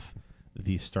have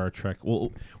the Star Trek.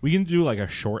 Well, we can do like a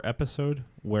short episode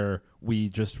where we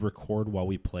just record while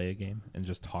we play a game and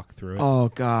just talk through it. Oh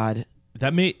God.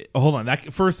 That may hold on.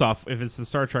 That first off, if it's the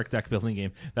Star Trek deck building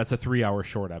game, that's a 3-hour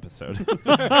short episode.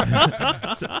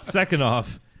 Second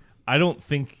off, I don't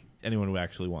think anyone would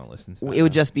actually want to listen to that. It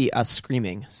would just be us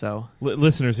screaming. So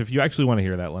Listeners, if you actually want to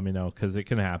hear that, let me know because it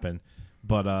can happen.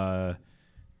 But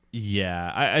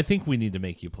yeah, I think we need to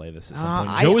make you play this at some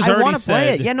point. Joe has I already want to play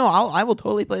said, it. Yeah, no, I will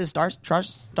totally play the Star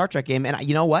Trek game, and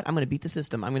you know what? I'm going to beat the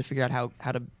system. I'm going to figure out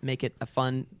how to make it a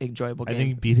fun, enjoyable I game.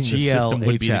 think beating the system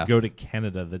would be to GLHF. go to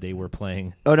Canada the day we're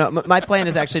playing. Oh no, my plan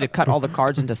is actually to cut all the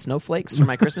cards into snowflakes for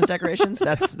my Christmas decorations.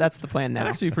 That's the plan now.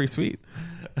 Actually, pretty sweet.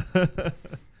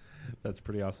 That's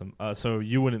pretty awesome. So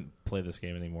you wouldn't play this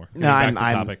game anymore? No, Getting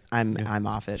back to topic. I'm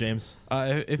off it. James.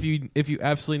 If you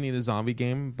absolutely need a zombie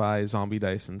game, buy Zombie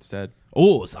Dice instead.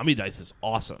 Oh, Zombie Dice is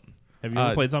awesome. Have you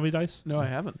ever played Zombie Dice? No, I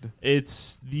haven't.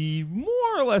 It's the more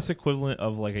or less equivalent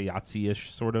of like a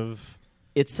Yahtzee-ish sort of.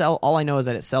 All I know is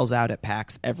that it sells out at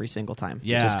PAX every single time.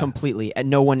 Yeah. Just completely, and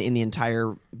no one in the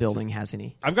entire building has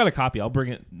any. I've got a copy. I'll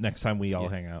bring it next time we all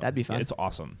hang out. That'd be fun. Yeah, it's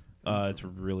awesome. It's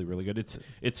really, really good.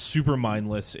 It's super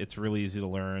mindless. It's really easy to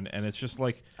learn, and it's just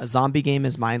like A zombie game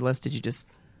is mindless. Did you just?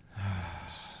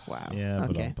 Wow. yeah,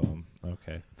 Okay.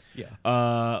 okay.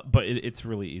 Yeah. But it's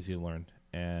really easy to learn,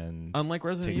 and Unlike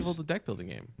Resident takes- Evil, the deck building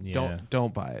game. Yeah.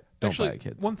 Don't buy it. Don't Actually, buy it,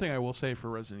 kids. one thing I will say for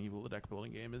Resident Evil, the deck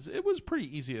building game, is it was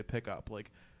pretty easy to pick up. Like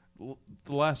the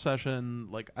last session,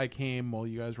 like I came while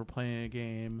you guys were playing a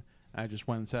game. I just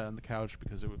went and sat on the couch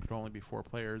because it could only be 4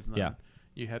 players, and then Yeah.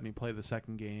 you had me play the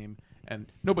second game,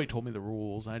 and nobody told me the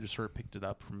rules, and I just sort of picked it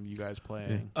up from you guys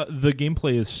playing. The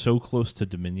gameplay is so close to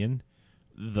Dominion.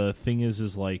 The thing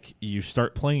is like you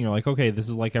start playing, you're like, okay, this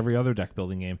is like every other deck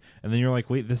building game, and then you're like,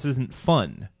 wait, this isn't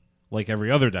fun like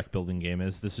every other deck building game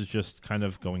is. This is just kind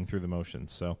of going through the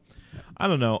motions. So I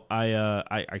don't know.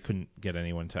 I couldn't get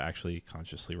anyone to actually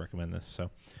consciously recommend this. So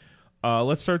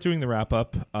let's start doing the wrap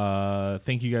up.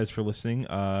 Thank you guys for listening.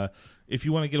 If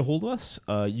you want to get a hold of us,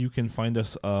 you can find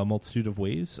us a multitude of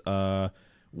ways.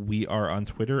 We are on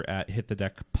Twitter at Hit the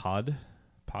Deck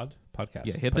Podcast.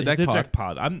 Yeah, Hit the Deck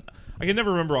Pod. I can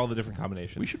never remember all the different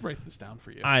combinations. We should write this down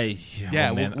for you.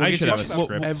 Yeah, man, we'll I get should you- have a we'll-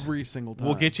 script. every single time.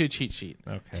 We'll get you a cheat sheet.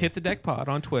 Okay. It's Hit the Deck Pod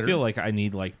on I Twitter. feel like I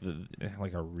need like a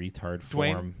retard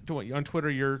form. Dwayne on Twitter.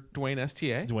 You're Dwayne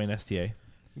STA. Dwayne STA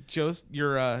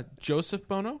You're Joseph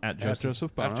Bono at Joseph.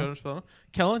 At Joseph Bono.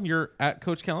 Kellen, you're at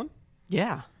Coach Kellen,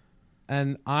 Yeah.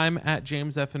 and I'm at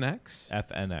James FNX.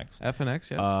 FNX. FNX,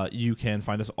 yeah. You can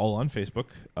find us all on Facebook.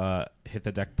 Hit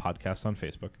the Deck Podcast on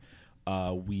Facebook.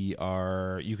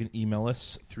 You can email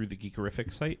us through the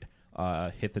Geekerific site.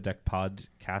 Hit the Deck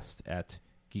Podcast at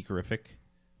Geekerific.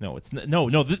 No, it's no.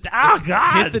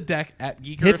 God! Hit the deck at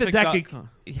Hit the Deck. geekerific.com.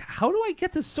 How do I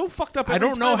get this so fucked up? I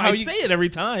don't know how I you- say it every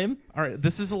time. All right,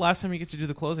 this is the last time you get to do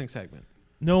the closing segment.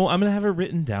 No, I'm gonna have it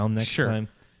written down next Sure. time.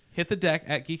 Hit the deck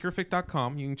at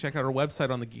geekerific.com. You can check out our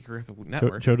website on the Geekerific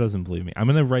network. Joe doesn't believe me. I'm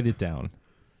gonna write it down.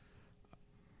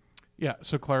 Yeah,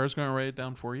 so Clara's going to write it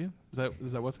down for you? Is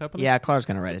that what's happening? Yeah, Clara's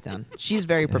gonna write it down. She's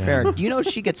very prepared. Do you know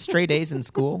she gets straight A's in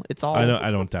school? It's all I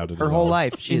don't doubt it. her at whole all.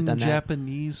 life. She's in done that.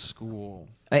 Japanese school.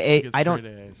 I I don't.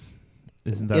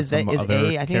 Isn't that Is some that is other A? I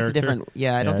think it's a character? different.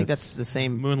 Yeah, I don't Yeah, think it's- that's the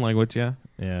same. Moon language, yeah.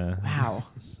 Yeah. Wow.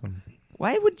 Some-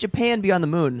 Why would Japan be on the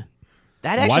moon?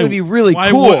 That Why- actually would be really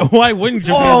why cool. Why wouldn't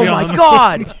Japan Oh be on my the-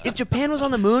 god! If Japan was on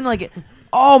the moon, like,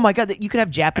 oh my god, you could have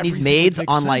Japanese Everything maids would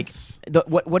make on like sense.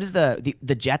 what is the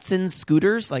Jetsons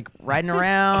scooters, like riding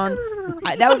around.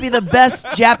 That would be the best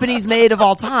Japanese maid of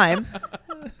all time.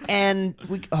 And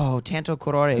Tanto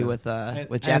Korore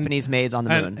with Japanese maids on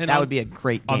the moon. and that on- would be a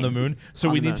great game. on the moon. So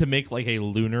On we the need moon. to make like a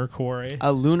lunar core.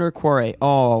 A lunar Kore.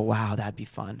 Oh wow, that'd be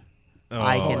fun.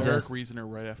 I Oh, can Eric just Reasoner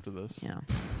right after this. yeah.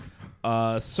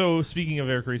 So speaking of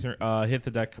Eric Reasoner, Hit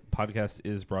the Deck Podcast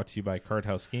is brought to you by Card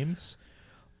House Games.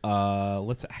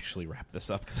 Let's actually wrap this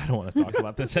up because I don't want to talk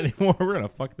about this anymore. We're gonna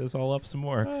fuck this all up some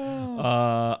more.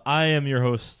 I am your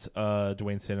host,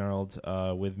 Dwayne St. Arnold.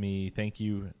 With me, thank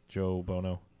you, Joe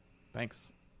Bono.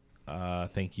 Thanks.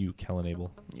 Thank you, Kellen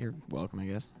Abel. You're welcome, I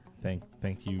guess.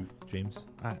 Thank you, James.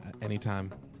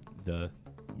 Anytime. The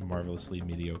marvelously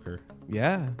mediocre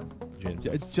Yeah. James.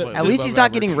 At least he's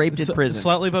not getting raped in prison.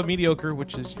 Slightly above mediocre,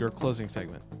 which is your closing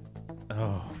segment.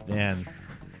 Oh man.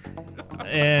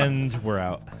 And we're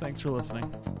out. Thanks for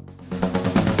listening.